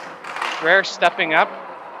 Dreher stepping up.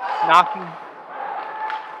 Knocking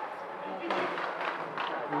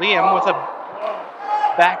Liam with a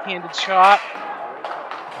backhanded shot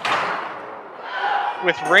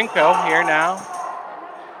with Rinko here now.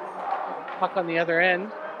 Puck on the other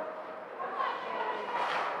end.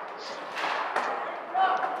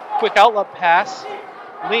 Quick outlet pass.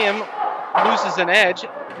 Liam loses an edge,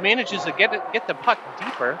 manages to get the puck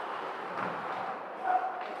deeper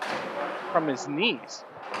from his knees.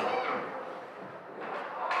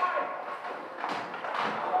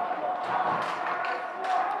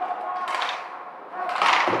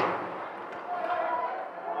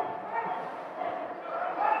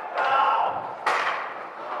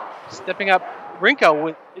 Stepping up,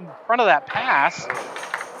 Rinko in front of that pass.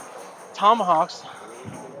 Tomahawks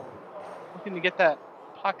looking to get that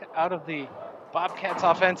puck out of the Bobcats'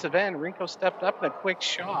 offensive end. Rinko stepped up in a quick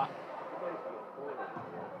shot.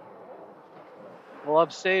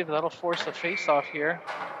 Glove save, that'll force a face-off here.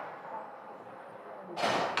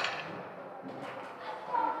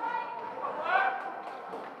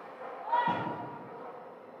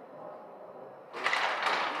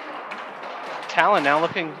 Talon now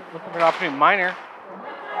looking for an opportunity. Minor.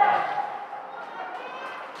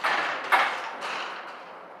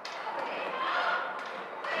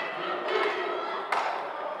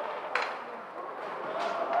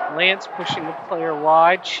 Lance pushing the player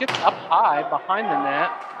wide. Chipped up high behind the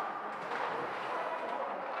net.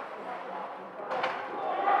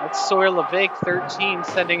 That's Sawyer Levesque, 13,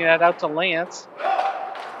 sending that out to Lance.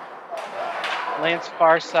 Lance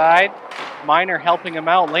far side. Minor helping him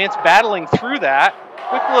out. Lance battling through that.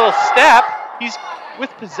 Quick little step. He's with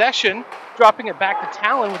possession, dropping it back to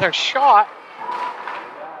Talon with our shot.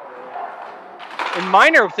 And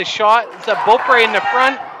Minor with the shot. Is that Beaupre in the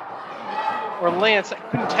front? Or Lance? I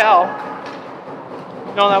couldn't tell.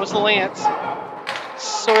 No, that was Lance.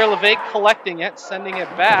 Sawyer Levesque collecting it, sending it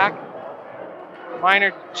back.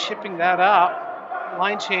 Minor chipping that up.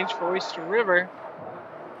 Line change for Oyster River.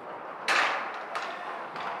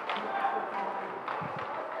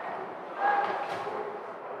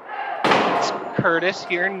 Curtis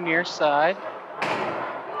here near side,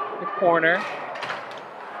 the corner,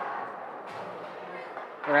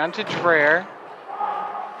 around to Dreher.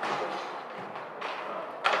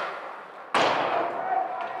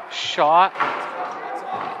 Shot,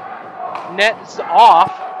 net is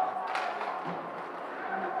off.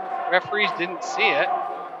 Referees didn't see it.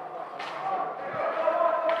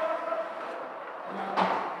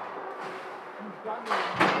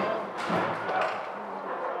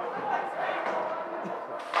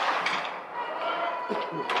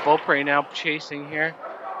 Beaupre now chasing here.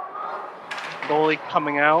 Goalie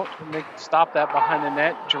coming out. And they stop that behind the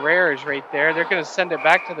net. Dreher is right there. They're going to send it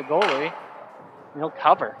back to the goalie. And he'll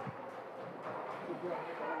cover.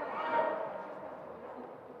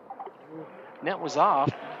 Net was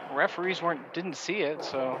off. Referees didn't see it,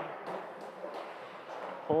 so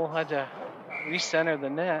Cole had to recenter the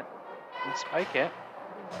net and spike it.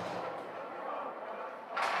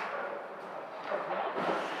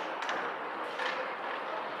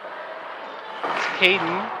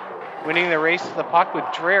 Caden winning the race to the puck with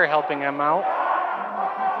Dreher helping him out.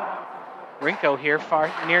 Rinko here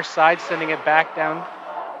far near side, sending it back down.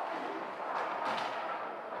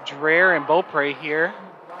 Dreher and Beaupre here.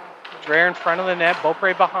 Dreher in front of the net,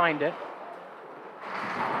 Beaupre behind it.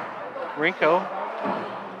 Rinko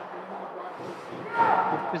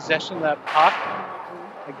with possession of that puck.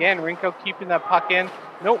 Again, Rinko keeping that puck in.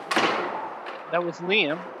 Nope, that was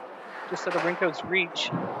Liam, just out of Rinko's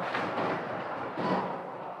reach.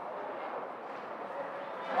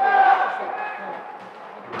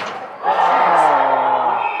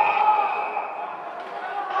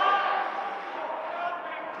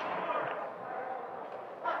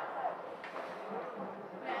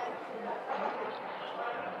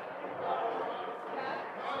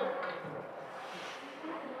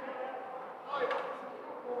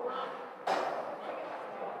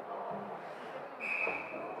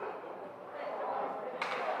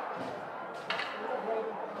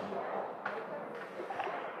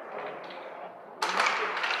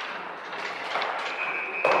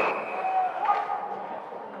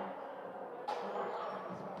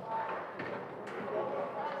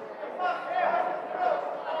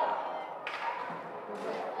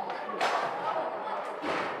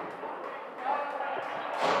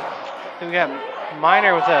 We got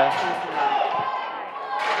Minor with a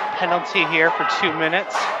penalty here for 2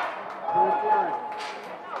 minutes.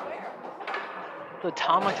 The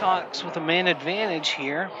Tomahawks with a man advantage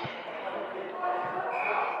here.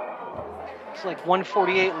 It's like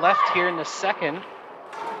 1:48 left here in the second.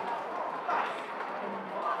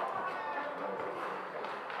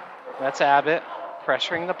 That's Abbott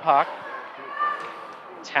pressuring the puck.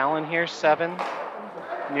 Talon here, 7,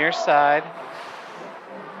 near side.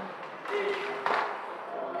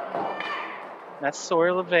 That's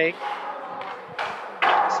Sawyer LeVake.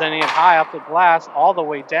 Sending it high up the glass, all the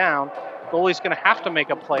way down. Goalie's going to have to make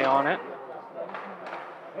a play on it.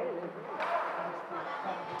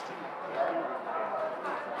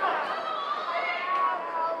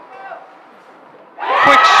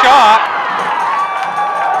 Quick shot.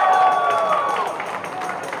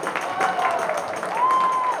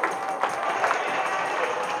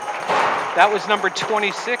 That was number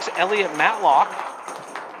 26, Elliot Matlock.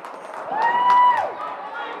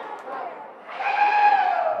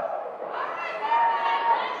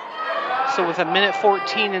 So with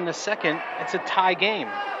 1:14 in the second, it's a tie game.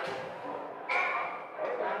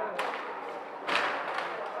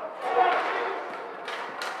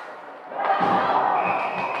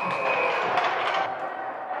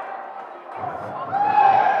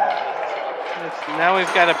 Now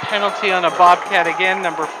we've got a penalty on a Bobcat again,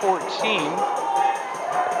 number 14.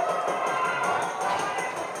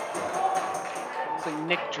 It's like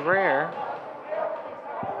Nick Dreher.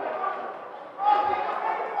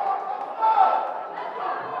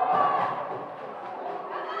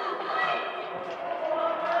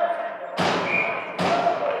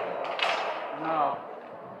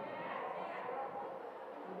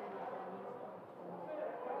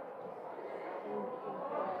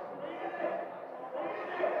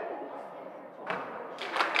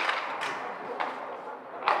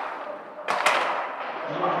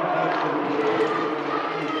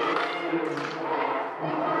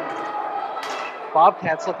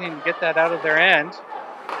 Bobcats looking to get that out of their end.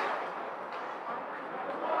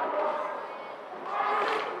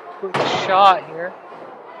 Quick shot here.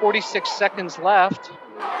 46 seconds left.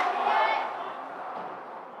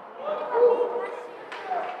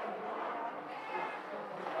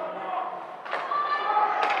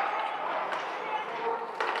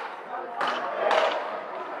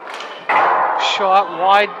 Shot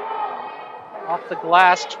wide off the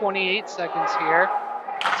glass, 28 seconds here.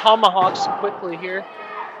 Tomahawks quickly here,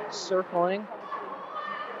 circling.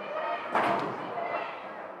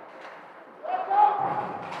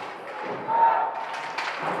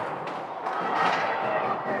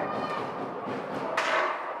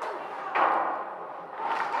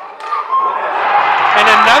 And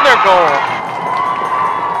another goal.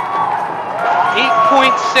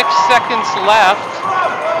 8.6 seconds left.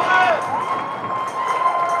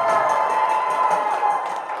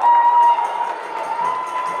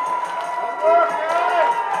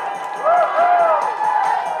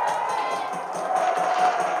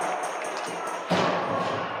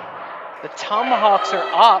 Tomahawks are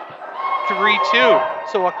up 3-2.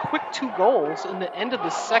 So a quick 2 goals in the end of the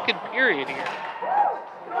second period here.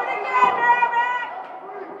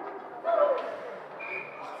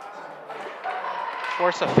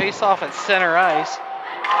 Force a face-off at center ice.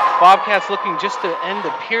 Bobcats looking just to end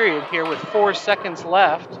the period here with 4 seconds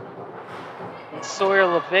left. And Sawyer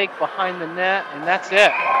LeVake behind the net, and that's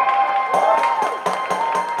it.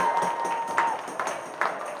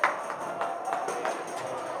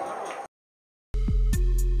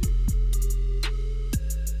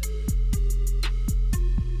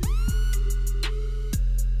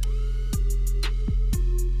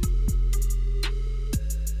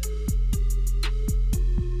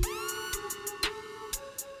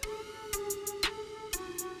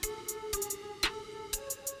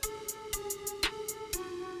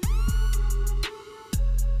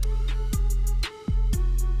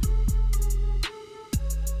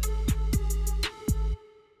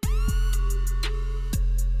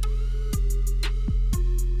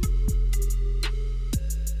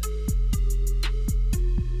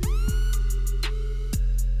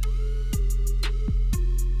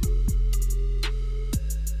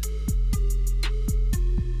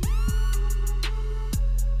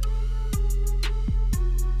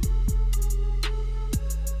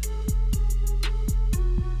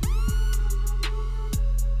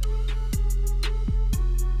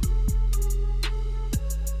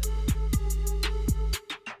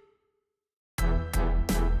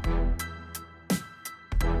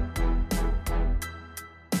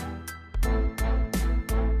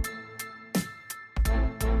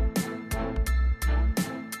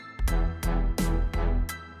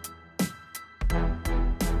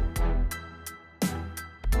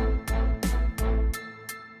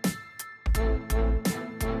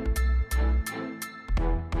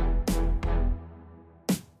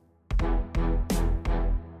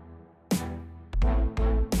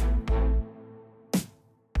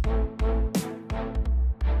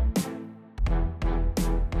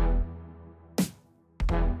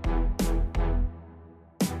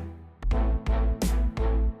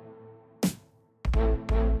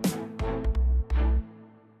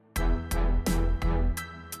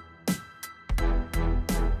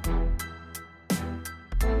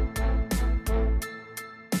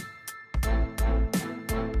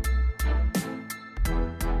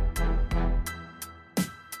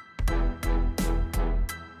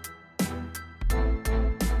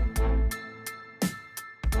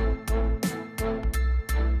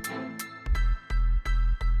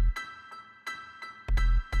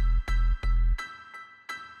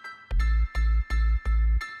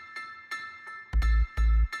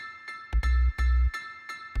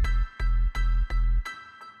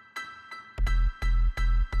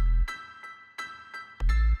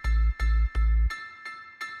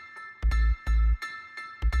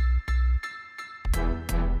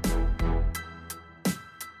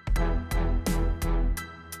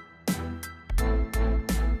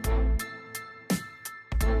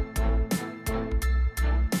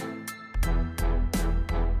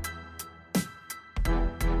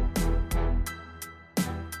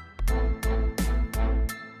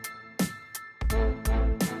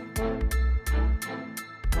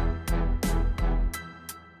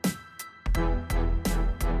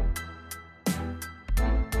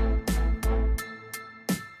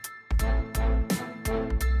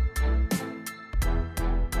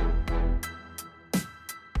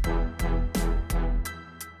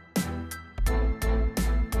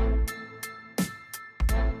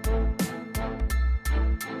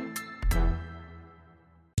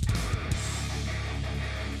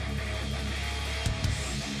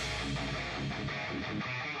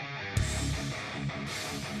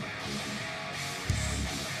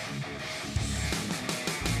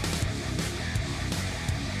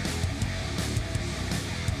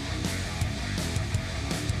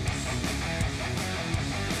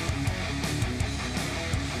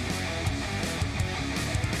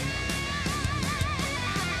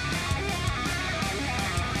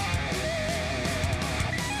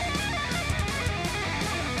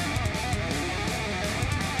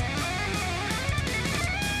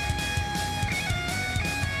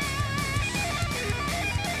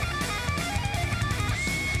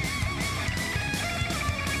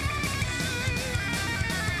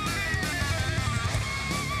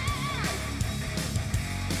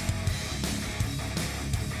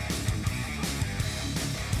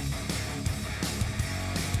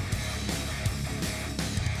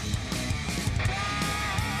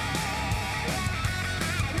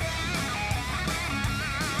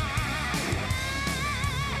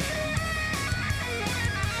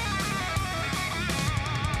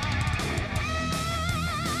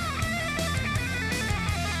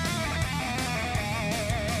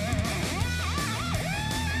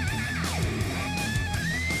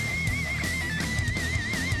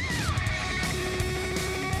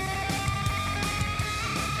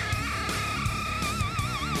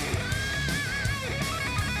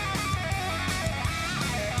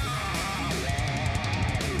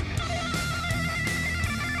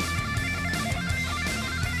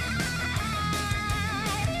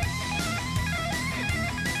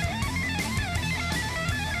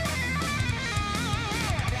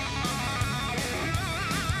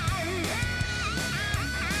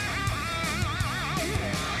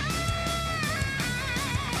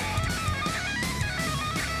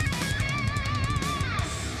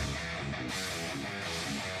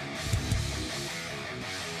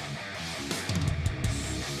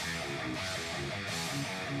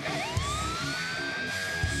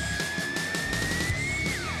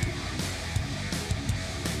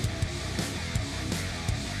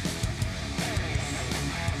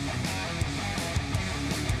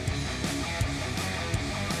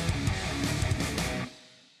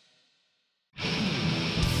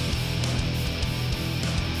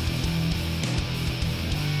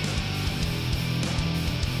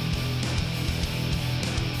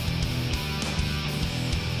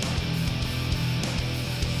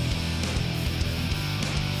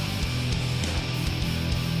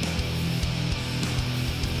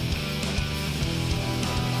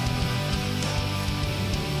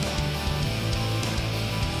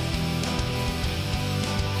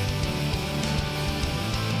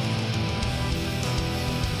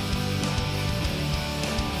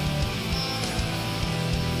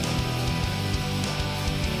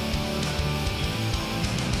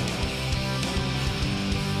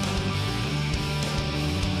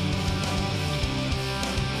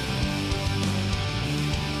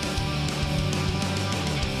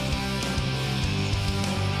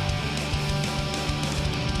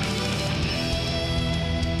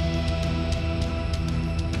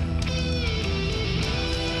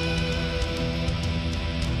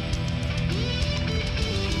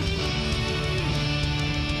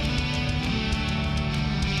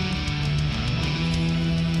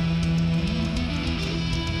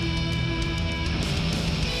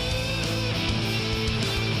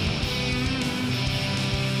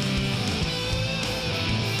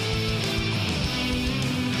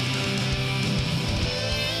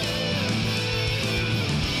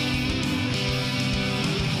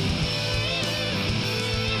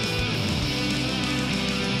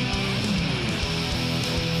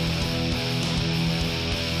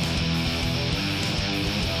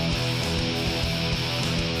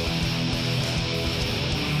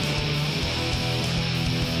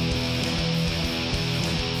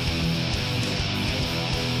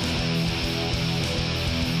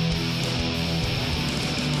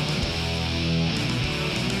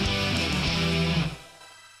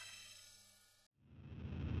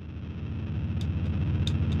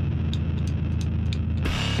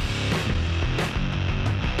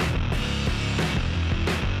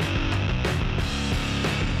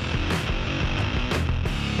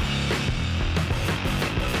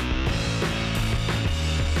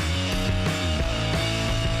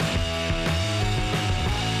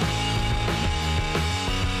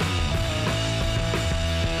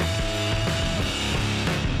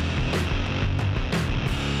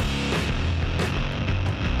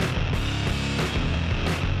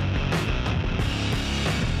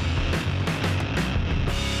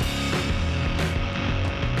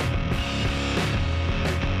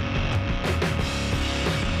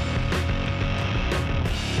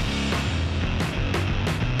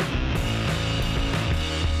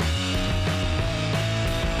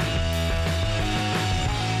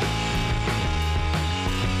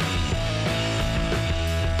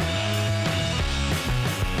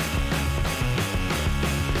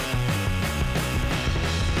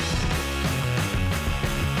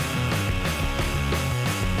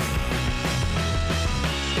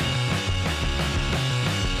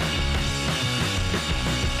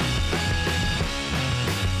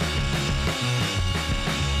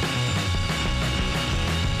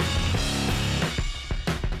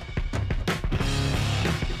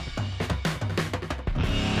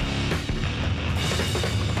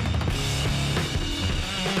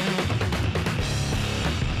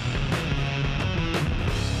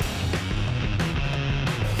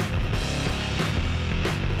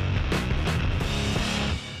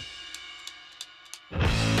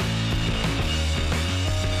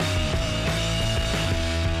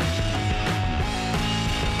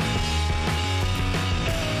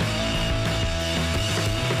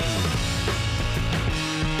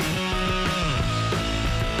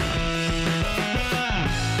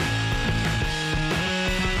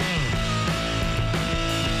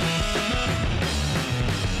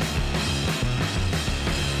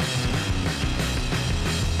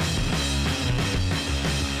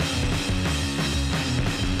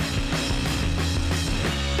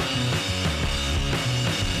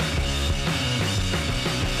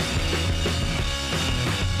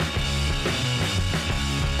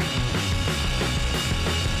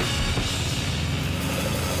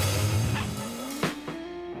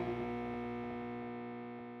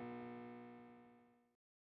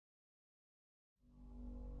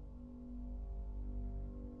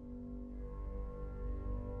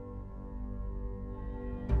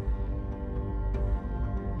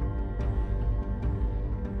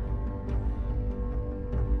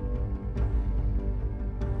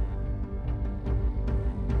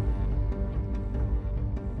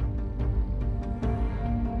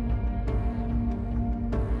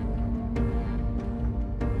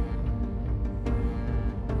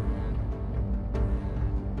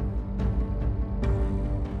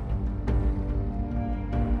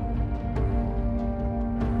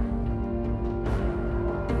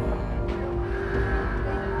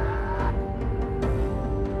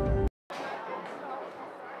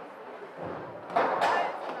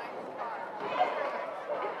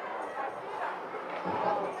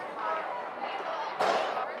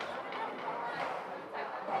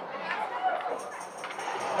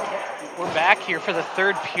 back here for the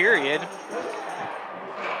third period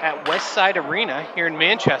at Westside Arena here in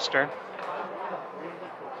Manchester.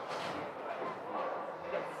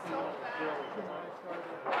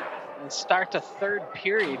 And start the third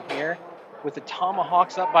period here with the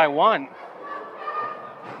Tomahawks up by 1.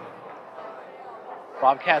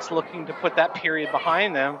 Bobcats looking to put that period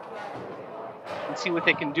behind them and see what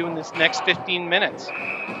they can do in this next 15 minutes.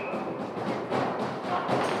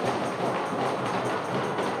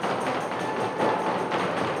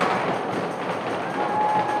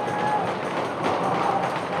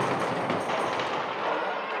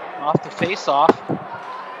 Off the face-off,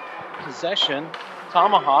 possession,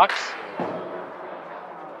 Tomahawks.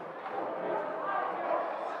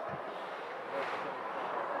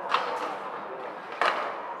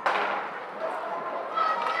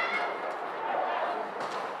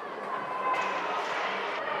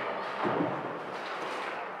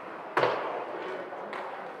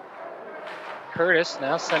 Curtis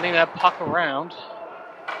now sending that puck around.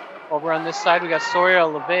 Over on this side, we got Sawyer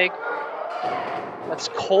LeVeque. That's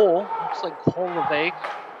Cole. Looks like Cole LeVeque.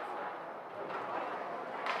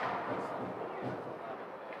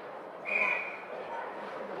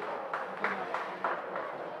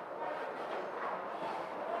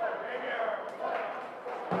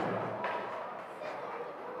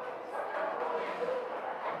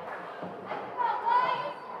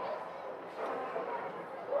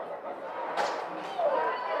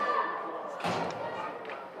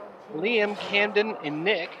 Liam, Camden, and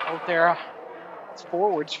Nick out there. It's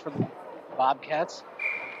forwards for the Bobcats.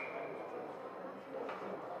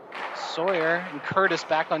 Sawyer and Curtis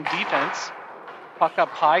back on defense. Puck up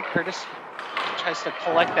high. Curtis tries to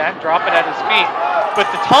collect that, drop it at his feet.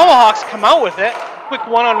 But the Tomahawks come out with it. Quick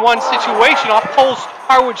one-on-one situation off Cole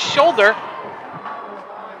Harwood's shoulder.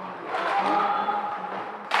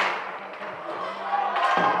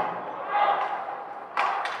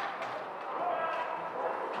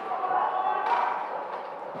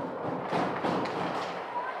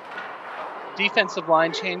 Defensive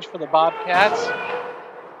line change for the Bobcats.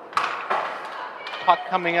 Puck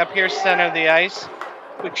coming up here, center of the ice.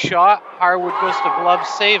 Quick shot. Harwood goes to glove,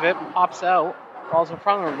 save it, and pops out. Ball's in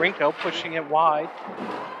front of Rinko, pushing it wide.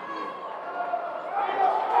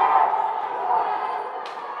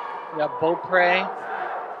 We got Beaupre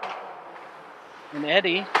and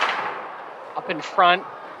Eddie up in front.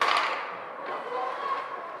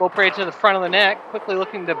 Beaupre to the front of the net, quickly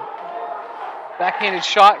looking to backhanded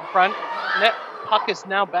shot in front. Net puck is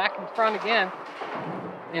now back in front again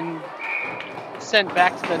and sent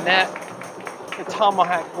back to the net. The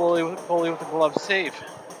Tomahawk goalie with a glove save.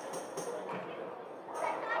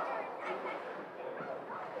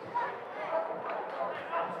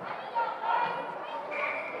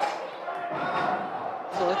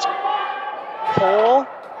 So let's Cole,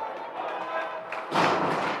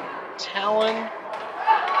 Talon,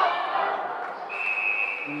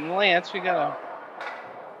 and Lance. We got a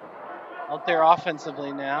out there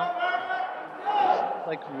offensively now.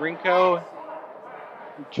 Like Rinko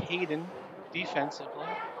and Caden defensively.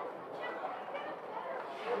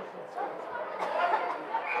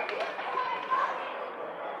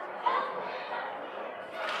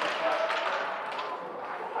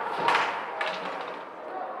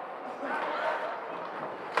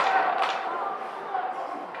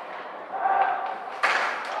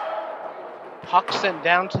 Puck sent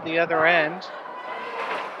down to the other end.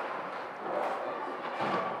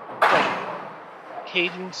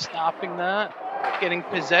 Caden stopping that, getting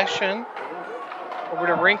possession over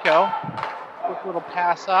to Rinko. Quick little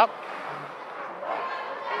pass up.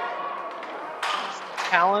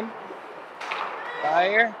 Talon,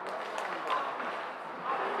 Dyer.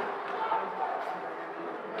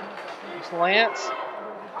 There's Lance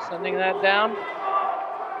sending that down.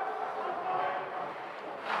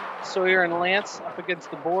 Sawyer and Lance up against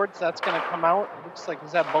the boards. That's going to come out. Looks like,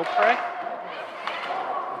 is that Beaupre?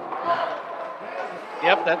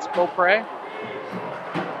 Yep, that's Beaupre.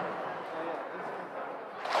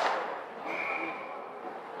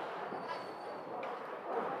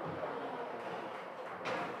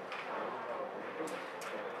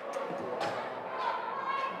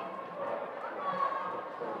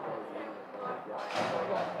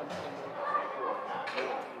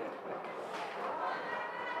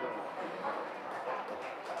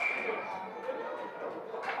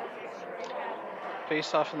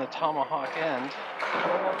 Face off in the Tomahawk end.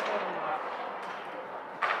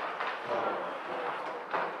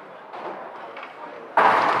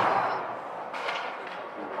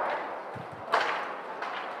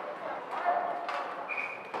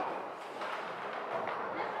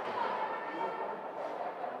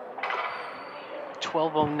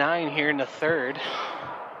 12:09 here in the third.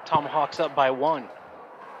 Tomahawks up by 1.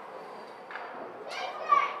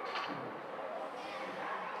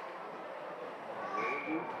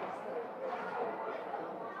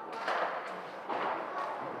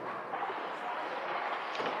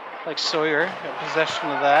 Like Sawyer got possession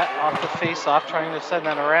of that off the face-off, trying to send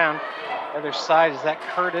that around. The other side, is that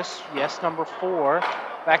Curtis? Yes, number 4.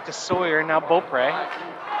 Back to Sawyer, now Beaupre.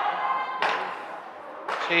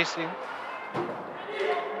 Chasing.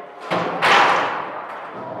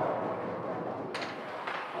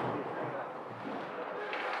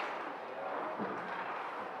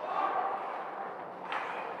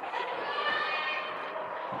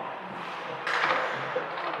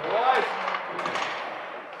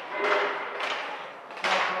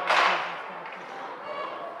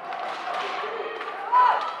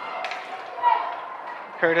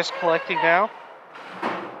 Curtis collecting now.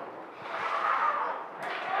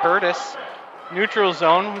 Curtis, neutral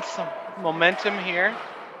zone with some momentum here.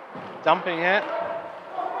 Dumping it.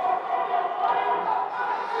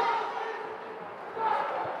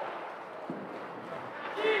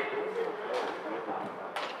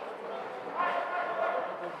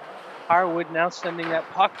 Harwood now sending that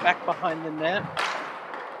puck back behind the net.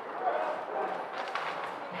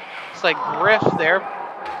 It's like Griff there.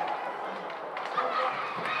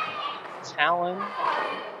 Talon.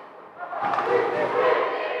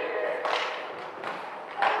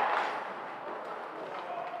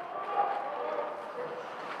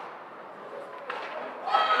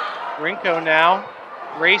 Rinko now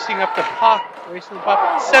racing up the puck,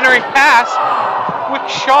 centering pass, quick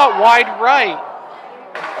shot wide right.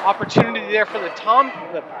 Opportunity there for the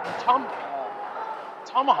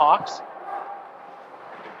Tomahawks.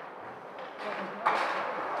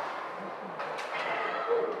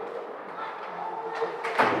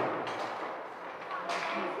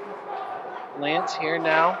 Lance here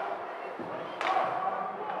now,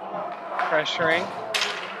 pressuring.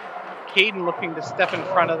 Caden looking to step in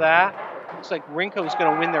front of that. Looks like Rinko's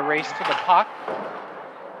going to win the race to the puck.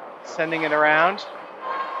 Sending it around.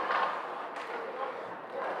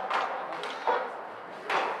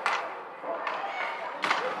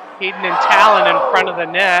 Caden and Talon in front of the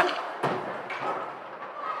net.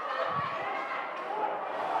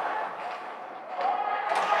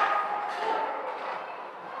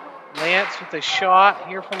 Lance with a shot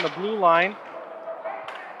here from the blue line.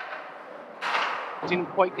 Didn't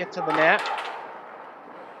quite get to the net.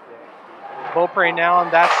 Beaupre now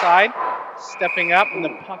on that side, stepping up, and the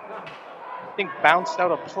puck, I think, bounced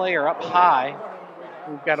out a player up high.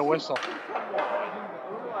 We've got a whistle.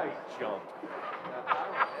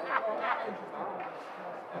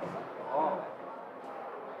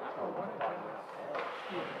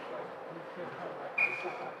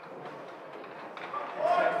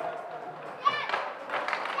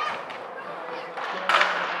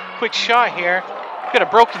 Quick shot here. Got a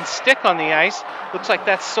broken stick on the ice. Looks like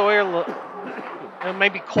that's Sawyer. It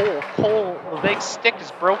might be Cole. Cole Levesque's stick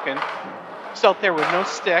is broken. He's out there with no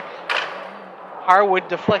stick. Harwood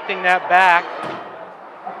deflecting that back.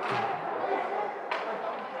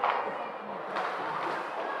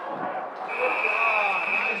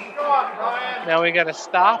 Now we got to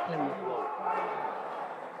stop and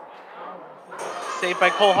saved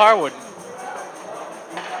by Cole Harwood.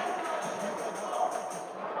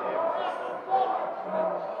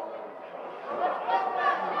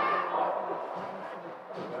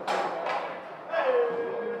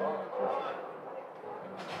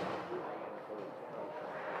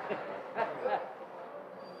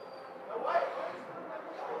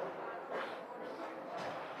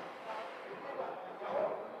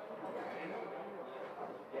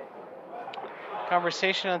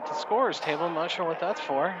 Conversation at the scorer's table. I'm not sure what that's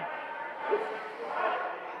for.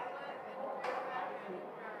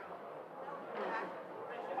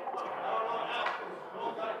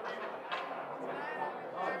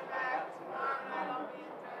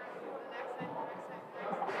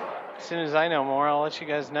 As soon as I know more, I'll let you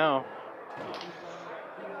guys know.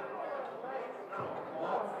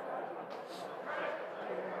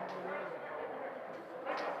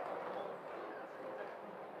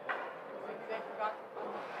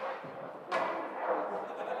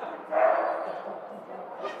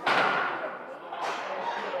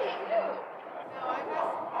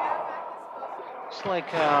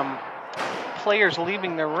 Like players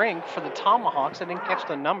leaving the rink for the Tomahawks. I didn't catch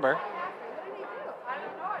the number.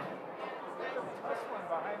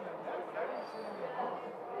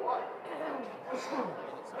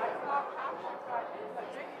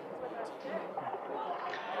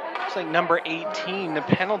 Looks like number 18, the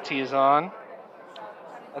penalty is on.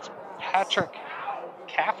 That's Patrick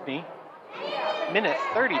Caffney. minute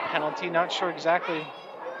 30 penalty. Not sure exactly.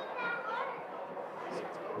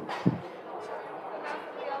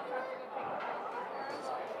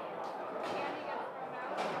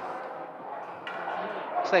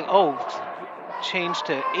 It's like, oh, changed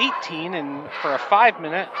to 18 and for a 5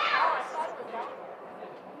 minute.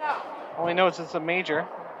 All I know is it's a major.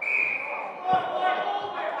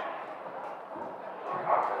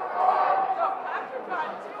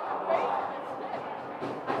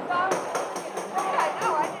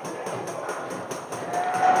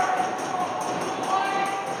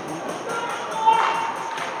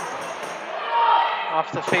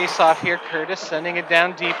 Off the face-off here, Curtis sending it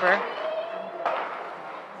down deeper.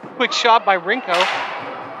 Quick shot by Rinko.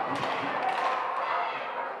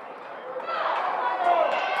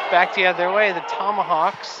 Back the other way, the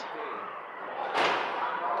Tomahawks.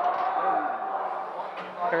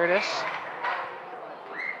 Curtis.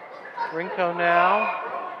 Rinko now.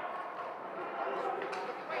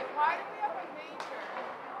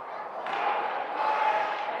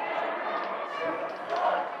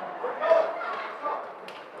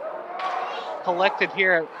 Collected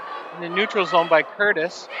here in the neutral zone by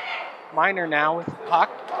Curtis. Minor now with the puck.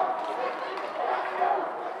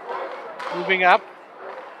 Moving up.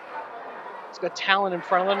 He's got talent in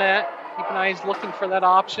front of the net. Keep an eye, he's looking for that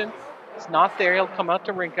option. It's not there, he'll come out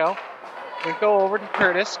to Rinko. Rinko over to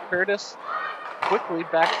Curtis. Curtis quickly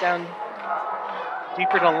back down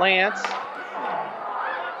deeper to Lance.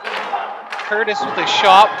 Curtis with a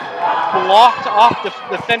shot blocked off the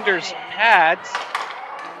defender's pads.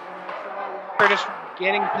 Curtis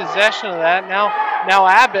getting possession of that. Now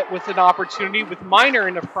Abbott with an opportunity with Minor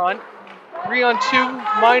in the front.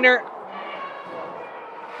 3-on-2, Minor.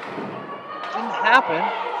 Didn't happen.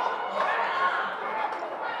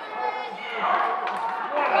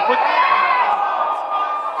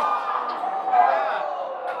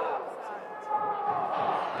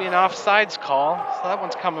 Be an offsides call, so that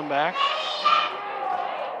one's coming back.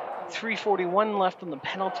 3:41 left on the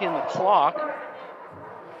penalty and the clock.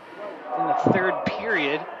 In the third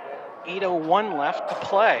period, 8:01 left to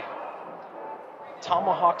play.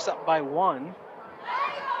 Tomahawks up by 1.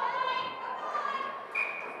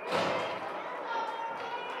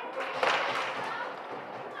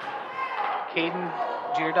 Caden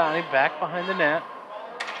Giordani back behind the net.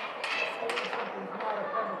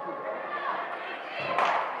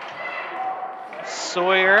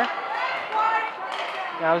 Sawyer.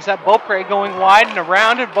 Now is that Beaupre going wide and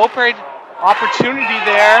around it? Beaupre opportunity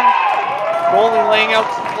there. Goalie laying out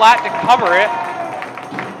flat to cover it.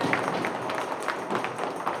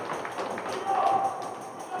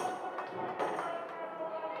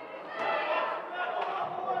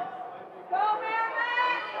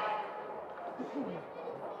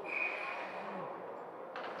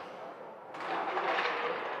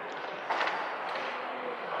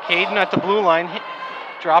 Caden at the blue line,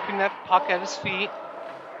 dropping that puck at his feet,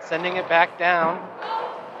 sending it back down.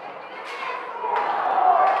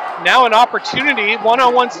 Now an opportunity,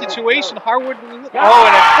 one-on-one situation. Harwood, and a quick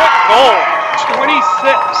goal,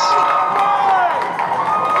 26.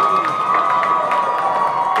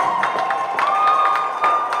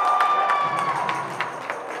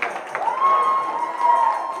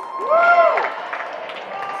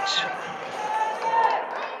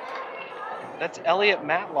 That's Elliot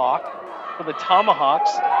Matlock for the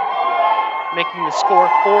Tomahawks, making the score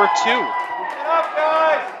 4-2. Get up,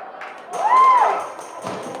 guys!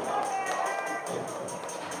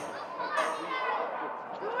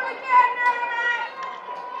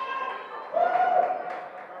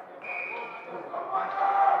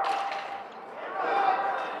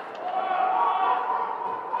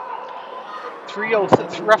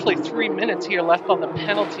 3:03, roughly 3 minutes here left on the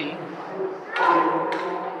penalty.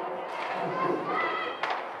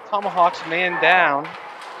 Tomahawks man down.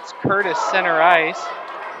 It's Curtis center ice.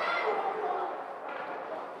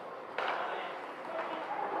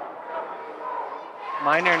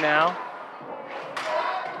 Minor now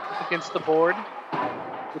against the board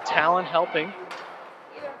with Talon helping.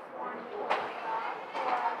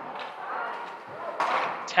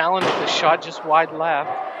 Talon with the shot just wide left.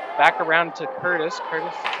 Back around to Curtis.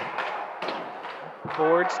 Curtis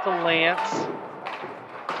boards to Lance.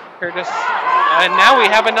 Curtis, and now we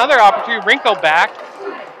have another opportunity. Rinko back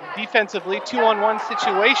defensively, 2-on-1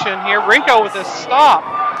 situation here. Rinko with a stop.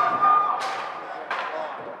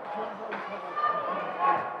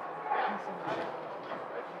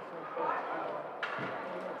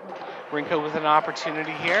 Rinko with an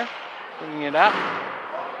opportunity here, bringing it up.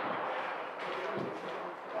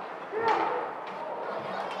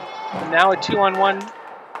 And now a 2-on-1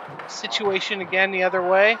 situation again the other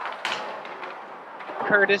way.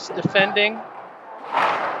 Curtis defending.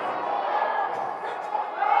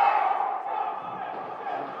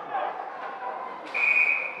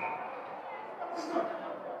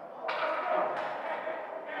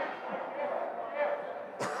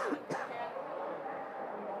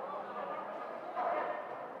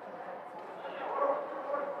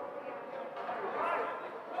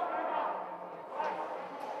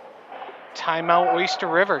 Timeout Oyster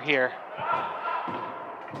River here.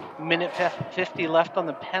 Minute 50 left on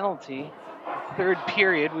the penalty. Third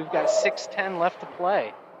period, we've got 6:10 left to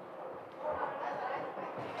play.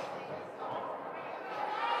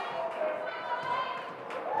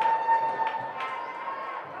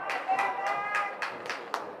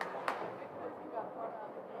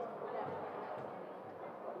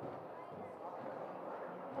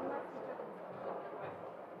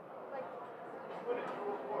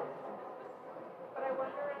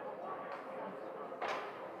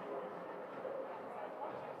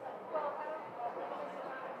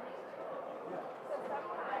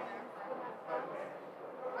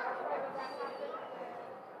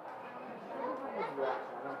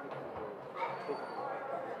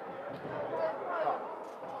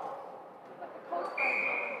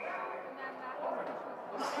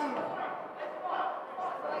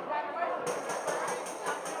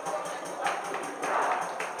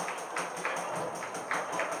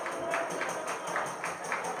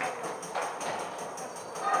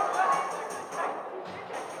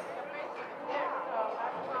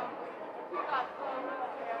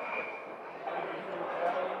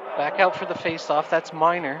 Back out for the face-off. That's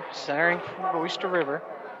Minor, centering from Oyster River.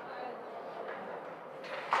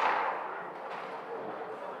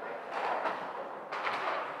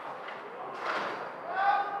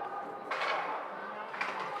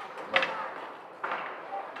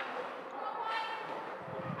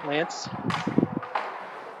 Lance,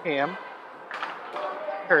 Cam,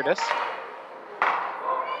 Curtis.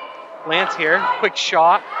 Lance here, quick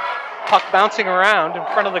shot. Puck bouncing around in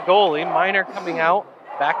front of the goalie. Minor coming out,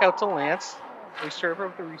 back out to Lance. Oyster River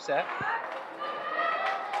with the reset.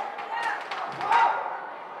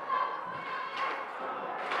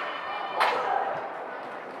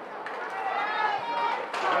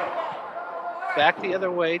 Back the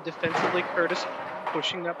other way, defensively Curtis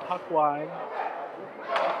pushing that puck wide.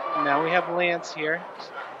 Now we have Lance here.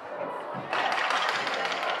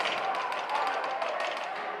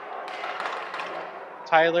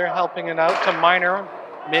 Tyler helping it out to Minor,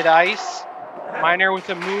 mid-ice. Minor with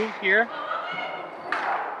a move here.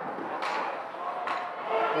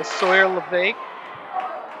 With Sawyer LeVake.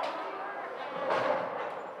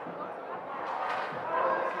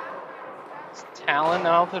 Talon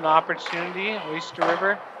now with an opportunity. Oyster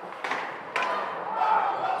River.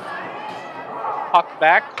 Puck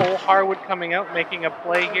back. Cole Harwood coming out, making a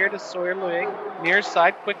play here to Sawyer LeVake. Near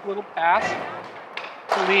side, quick little pass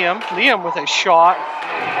to Liam. Liam with a shot.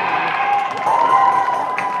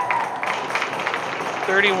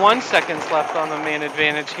 31 seconds left on the man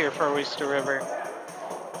advantage here for Oyster River.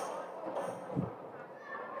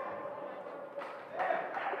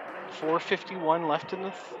 .451 left in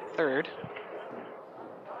the third.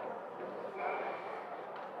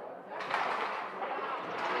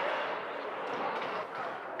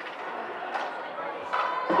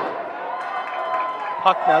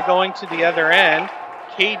 Puck now going to the other end.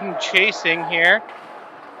 Caden chasing here.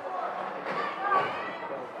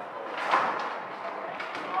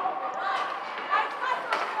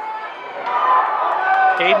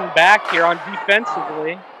 Caden back here on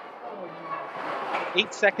defensively.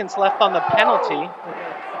 8 seconds left on the penalty.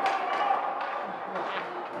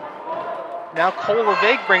 Now Cole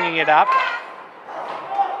LeVake bringing it up.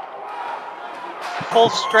 Full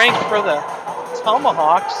strength for the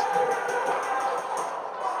Tomahawks.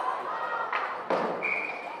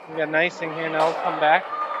 We got icing here now, come back.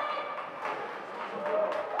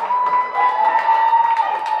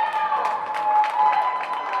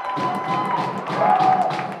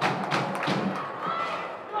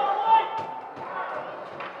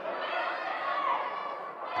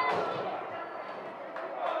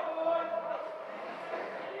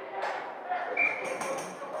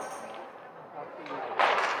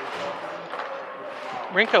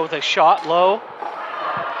 Rinko with a shot low.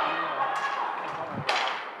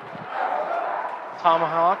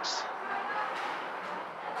 Tomahawks.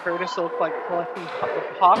 Curtis looked like collecting the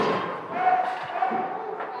puck.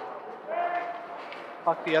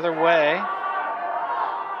 Puck the other way.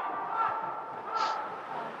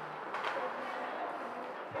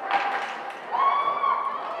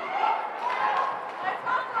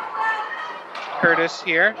 Curtis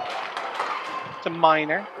here to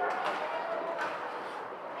Minor.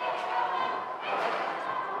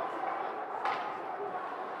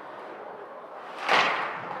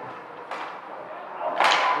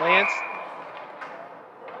 Lance.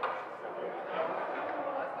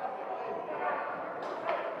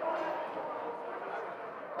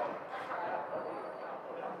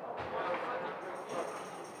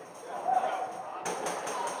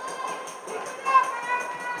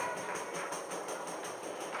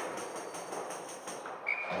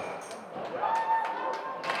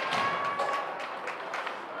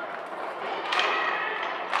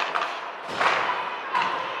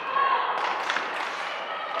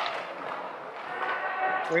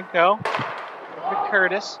 Rinko. Over to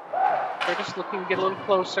Curtis. Curtis looking to get a little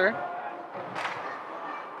closer.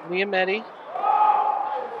 Liametti.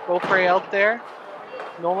 Beaupre out there.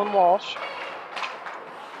 Nolan Walsh.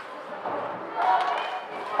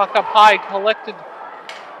 Puck up high, collected.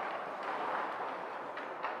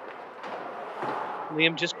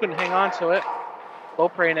 Liam just couldn't hang on to it.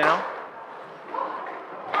 Beaupre now.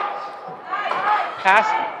 Pass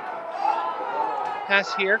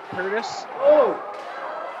here, Curtis.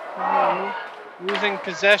 Losing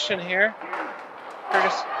possession here.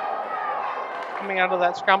 Curtis coming out of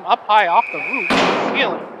that scrum. Up high, off the roof.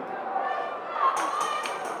 Ceiling.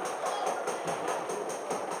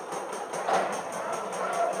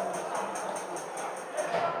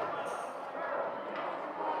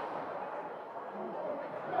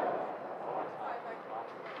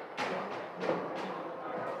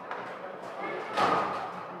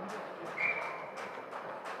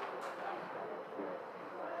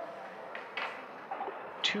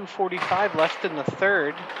 .245 left in the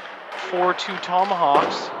third. 4-2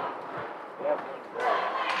 Tomahawks.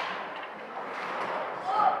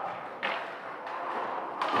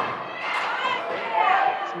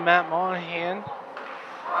 It's Matt Monahan.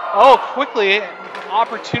 Oh, quickly,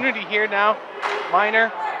 opportunity here now. Minor.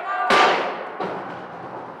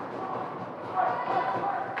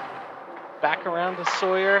 Back around to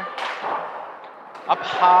Sawyer. Up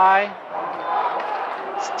high.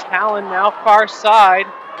 It's Talon now, far side.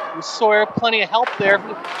 With Sawyer, plenty of help there.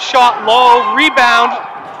 Shot low, rebound,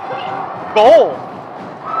 goal.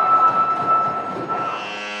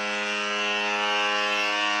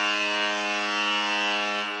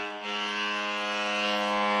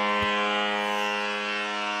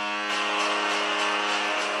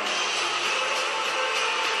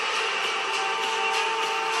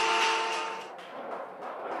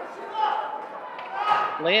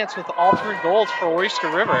 Lance with all 3 goals for Oyster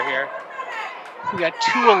River here. We got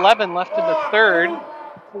 2:11 left in the third,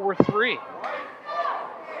 4-3.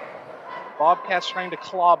 Bobcats trying to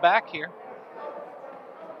claw back here.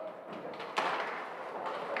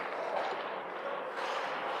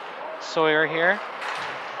 Sawyer here.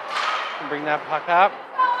 Can bring that puck up.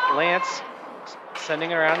 Lance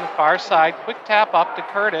sending it around the far side. Quick tap up to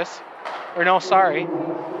Curtis. Or no, sorry.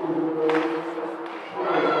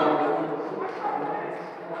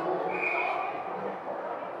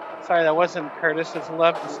 Sorry, that wasn't Curtis.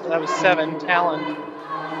 That was 7. Talon.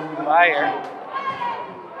 Buyer.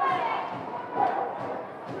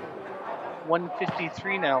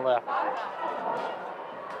 1:53 now left.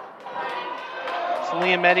 It's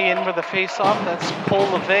Liametti in with the face-off. That's Cole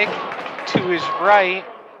Levesque to his right.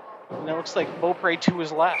 And it looks like Beaupre to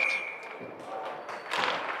his left.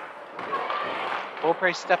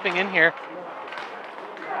 Beaupre stepping in here.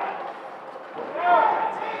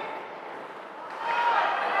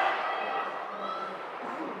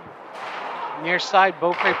 Near side,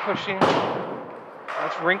 Beaupre pushing.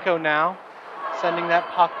 That's Rinko now. Sending that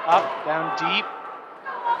puck up, down deep.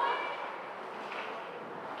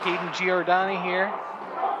 Caden Giordani here.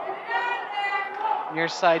 Near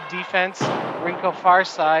side defense. Rinko far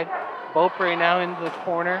side. Beaupre now into the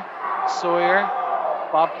corner. Sawyer.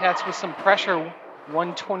 Bobcats with some pressure.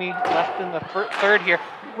 1:20 left in the third here.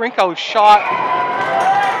 Rinko shot.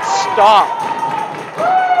 Stop.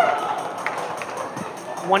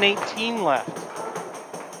 1:18 left.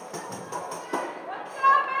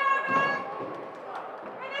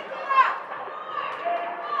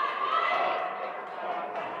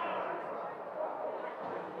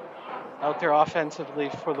 Out there offensively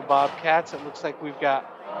for the Bobcats. It looks like we've got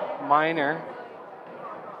Minor,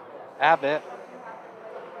 Abbott,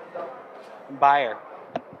 and Byer.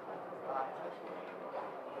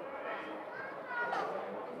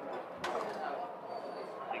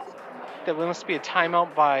 There must be a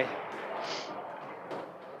timeout by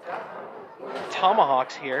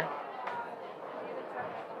Tomahawks here.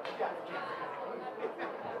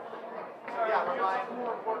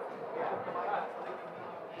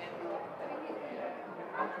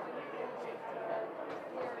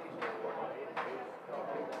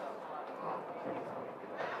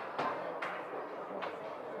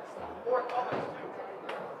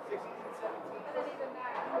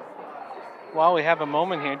 While we have a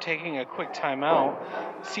moment here, taking a quick timeout,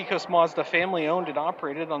 Seacoast Mazda, family owned and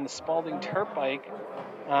operated on the Spalding Turnpike,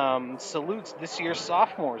 salutes this year's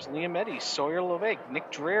sophomores, Liametti, Sawyer Levesque,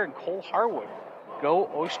 Nick Dreher, and Cole Harwood. Go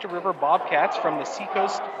Oyster River Bobcats from the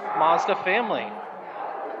Seacoast Mazda family.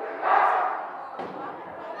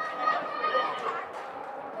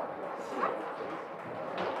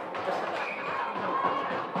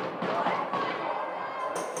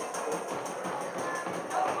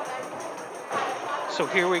 So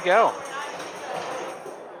here we go.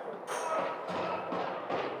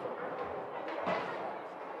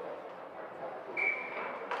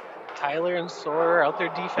 Tyler and Sawyer out there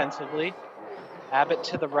defensively. Abbott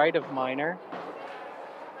to the right of Minor.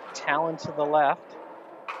 Talon to the left.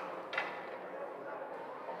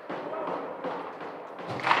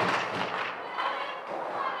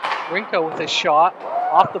 Rinko with a shot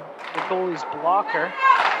off the goalie's blocker.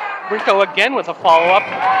 Rinko again with a follow-up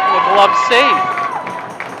and a glove save.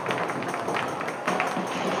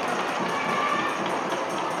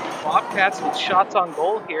 Bobcats with shots on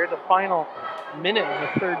goal here. The final minute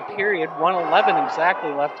of the third period. 1:11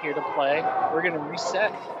 exactly left here to play. We're going to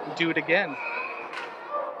reset and do it again.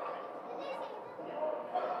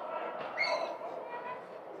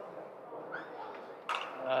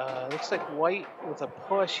 Looks like White with a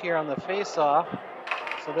push here on the face-off.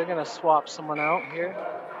 So they're going to swap someone out here.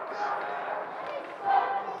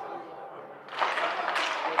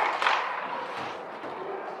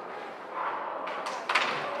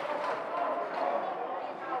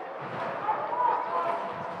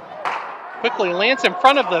 Quickly, Lance in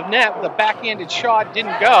front of the net with a backhanded shot,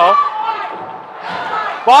 didn't go.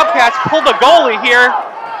 Bobcats pull the goalie here.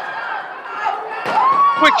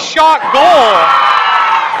 Quick shot, goal.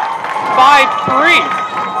 5-3.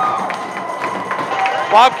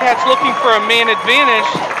 Bobcats looking for a man advantage,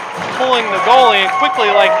 pulling the goalie, and quickly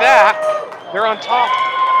like that, they're on top.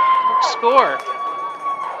 Quick score.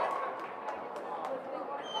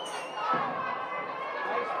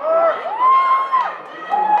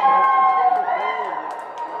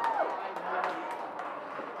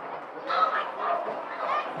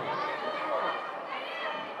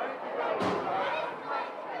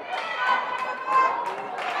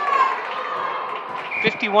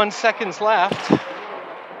 .51 seconds left.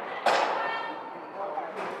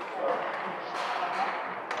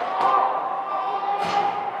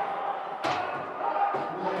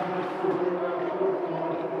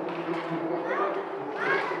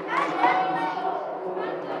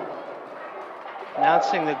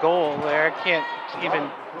 Announcing the goal there, I can't even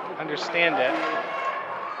understand it.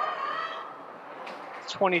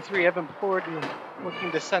 23, Evan Porden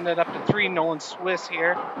looking to send it up to 3. Nolan Swiss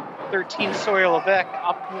here. 13, Sawyer Levesque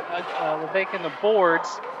up Levesque in the boards.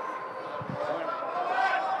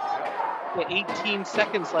 18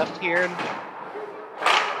 seconds left here.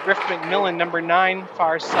 Griff McMillan, number 9,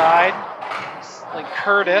 far side. Like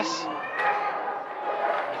Curtis.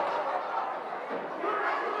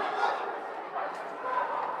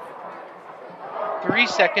 Three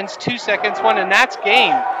seconds, 2 seconds, 1, and that's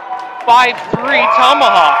game. 5-3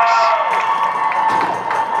 Tomahawks.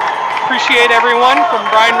 Appreciate everyone. From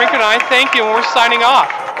Brian Rink and I, thank you, and we're signing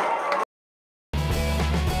off.